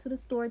need to go to the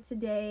store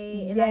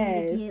today and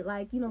I need to get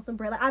like, you know, some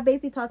bread. Like I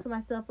basically talk to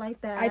myself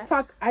like that.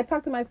 I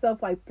talk to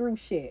myself like through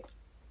shit.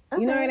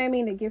 Okay. You know what I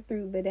mean? To get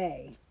through the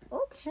day.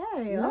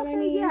 Okay. You know what I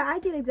mean? Yeah, I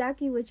get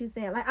exactly what you're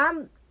saying. Like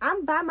I'm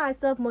by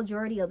myself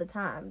majority of the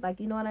time. Like,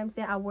 you know what I'm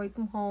saying? I work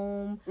from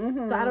home,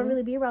 so I don't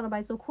really be around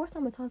nobody. So of course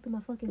I'm gonna talk to my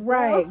fucking self.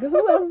 Right? Because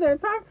who else is there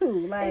to talk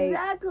to? Like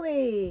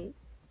exactly.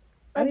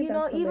 Like, you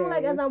know, even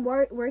like as I'm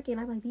working,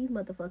 I'm like, these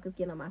motherfuckers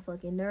get on my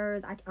fucking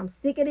nerves. I'm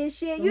sick of this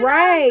shit. You know what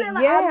I'm saying?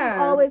 Like, I'm just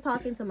always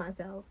talking to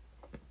myself.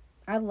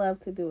 I love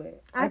to do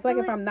it. I feel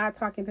like if I'm not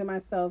talking to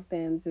myself,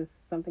 then just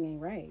something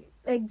ain't right.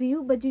 Like, do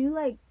you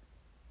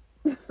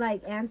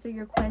like answer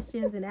your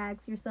questions and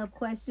ask yourself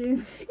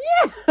questions?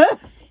 Yeah.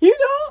 You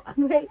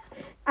don't? Wait,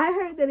 I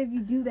heard that if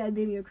you do that,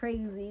 then you're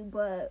crazy.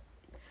 But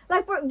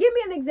like, give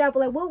me an example.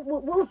 Like, what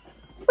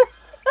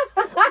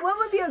what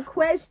would be a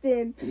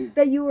question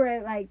that you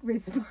were like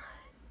respond?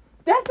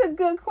 That's a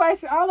good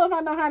question. I don't know if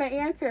I know how to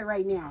answer it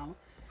right now.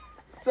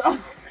 So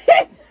I'm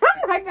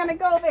not gonna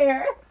go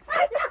there.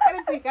 I'm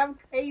gonna think I'm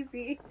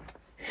crazy.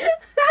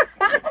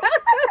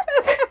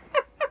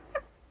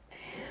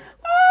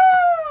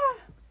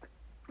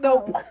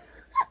 Nope.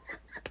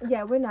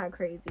 Yeah, we're not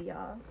crazy,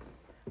 y'all.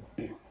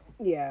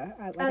 Yeah,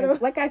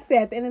 like I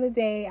said, at the end of the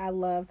day, I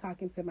love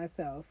talking to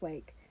myself.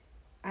 Like,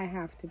 I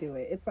have to do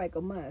it. It's like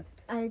a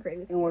must. I agree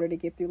with you. In order to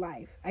get through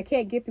life. I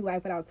can't get through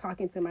life without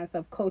talking to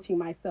myself, coaching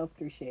myself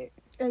through shit.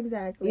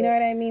 Exactly. You know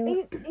what I mean?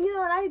 And you know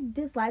what? I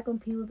dislike when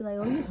people be like,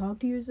 oh, you talk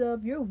to yourself,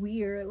 you're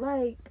weird.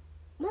 Like,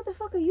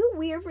 motherfucker, you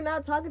weird for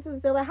not talking to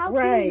yourself. Like, how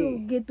can you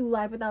get through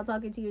life without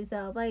talking to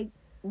yourself? Like,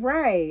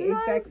 right. You know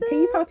exactly. Can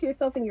you talk to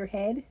yourself in your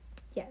head?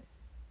 Yes.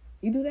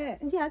 You do that?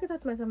 Yeah, I can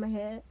talk to myself in my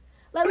head.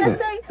 Like,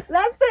 let's say,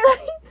 like,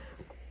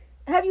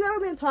 have you ever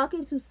been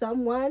talking to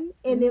someone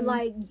and then,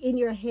 like, in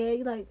your head,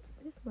 you're like,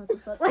 this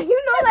motherfucker, like,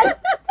 you know, like.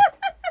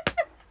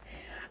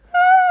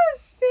 Oh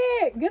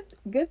shit!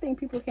 Good thing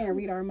people can't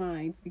read our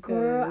minds because.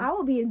 Girl, I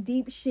would be in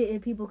deep shit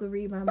if people could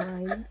read my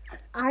mind.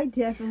 I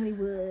definitely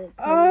would.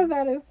 Oh,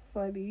 that is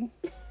funny.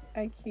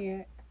 I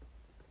can't.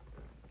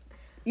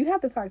 You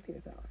have to talk to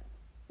yourself.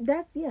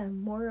 That's,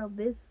 moral of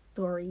this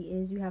story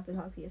is you have to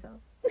talk to yourself.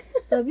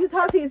 So if you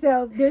talk to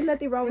yourself, there's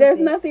nothing wrong with it. There's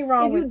nothing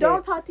wrong with it. If you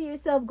don't talk to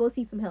yourself, go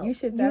see some help. You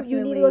should definitely.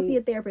 You need to go see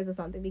a therapist or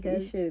something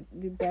because you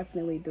should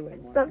definitely do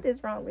it more.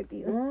 Something's wrong with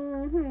you.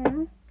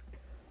 Mm-hmm.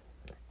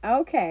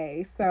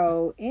 Okay,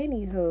 so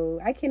anywho,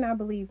 I cannot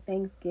believe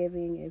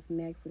Thanksgiving is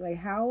next week. Like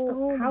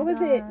how is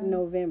it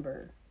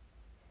November?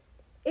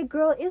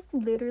 Girl, it's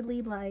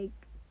literally like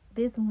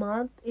this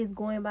month is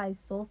going by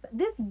so fast.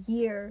 This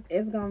year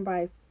is going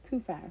by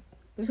too fast.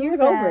 This year's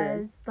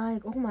over.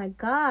 Like, oh my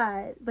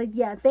God. But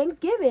yeah,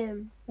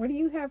 Thanksgiving. What do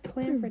you have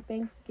planned for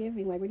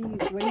Thanksgiving? Like,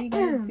 what are you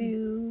gonna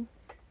do?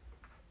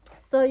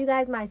 So, you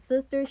guys, my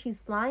sister, she's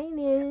flying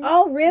in.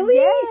 Oh, really?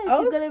 Yeah,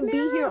 she's going to be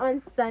here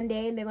on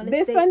Sunday. And they're going to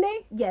stay. This Sunday?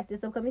 Yes,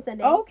 this upcoming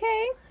Sunday.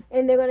 Okay.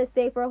 And they're going to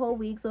stay for a whole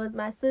week. So, it's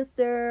my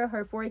sister,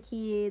 her 4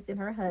 kids, and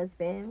her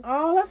husband.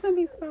 Oh, that's going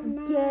to be so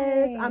nice.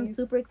 Yes, I'm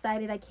super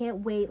excited. I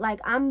can't wait.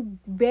 Like, I'm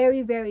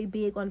very, very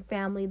big on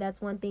family.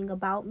 That's one thing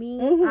about me.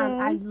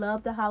 Mm-hmm. I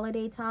love the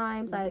holiday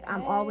times. Like,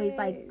 I'm always,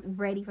 like,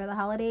 ready for the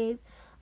holidays.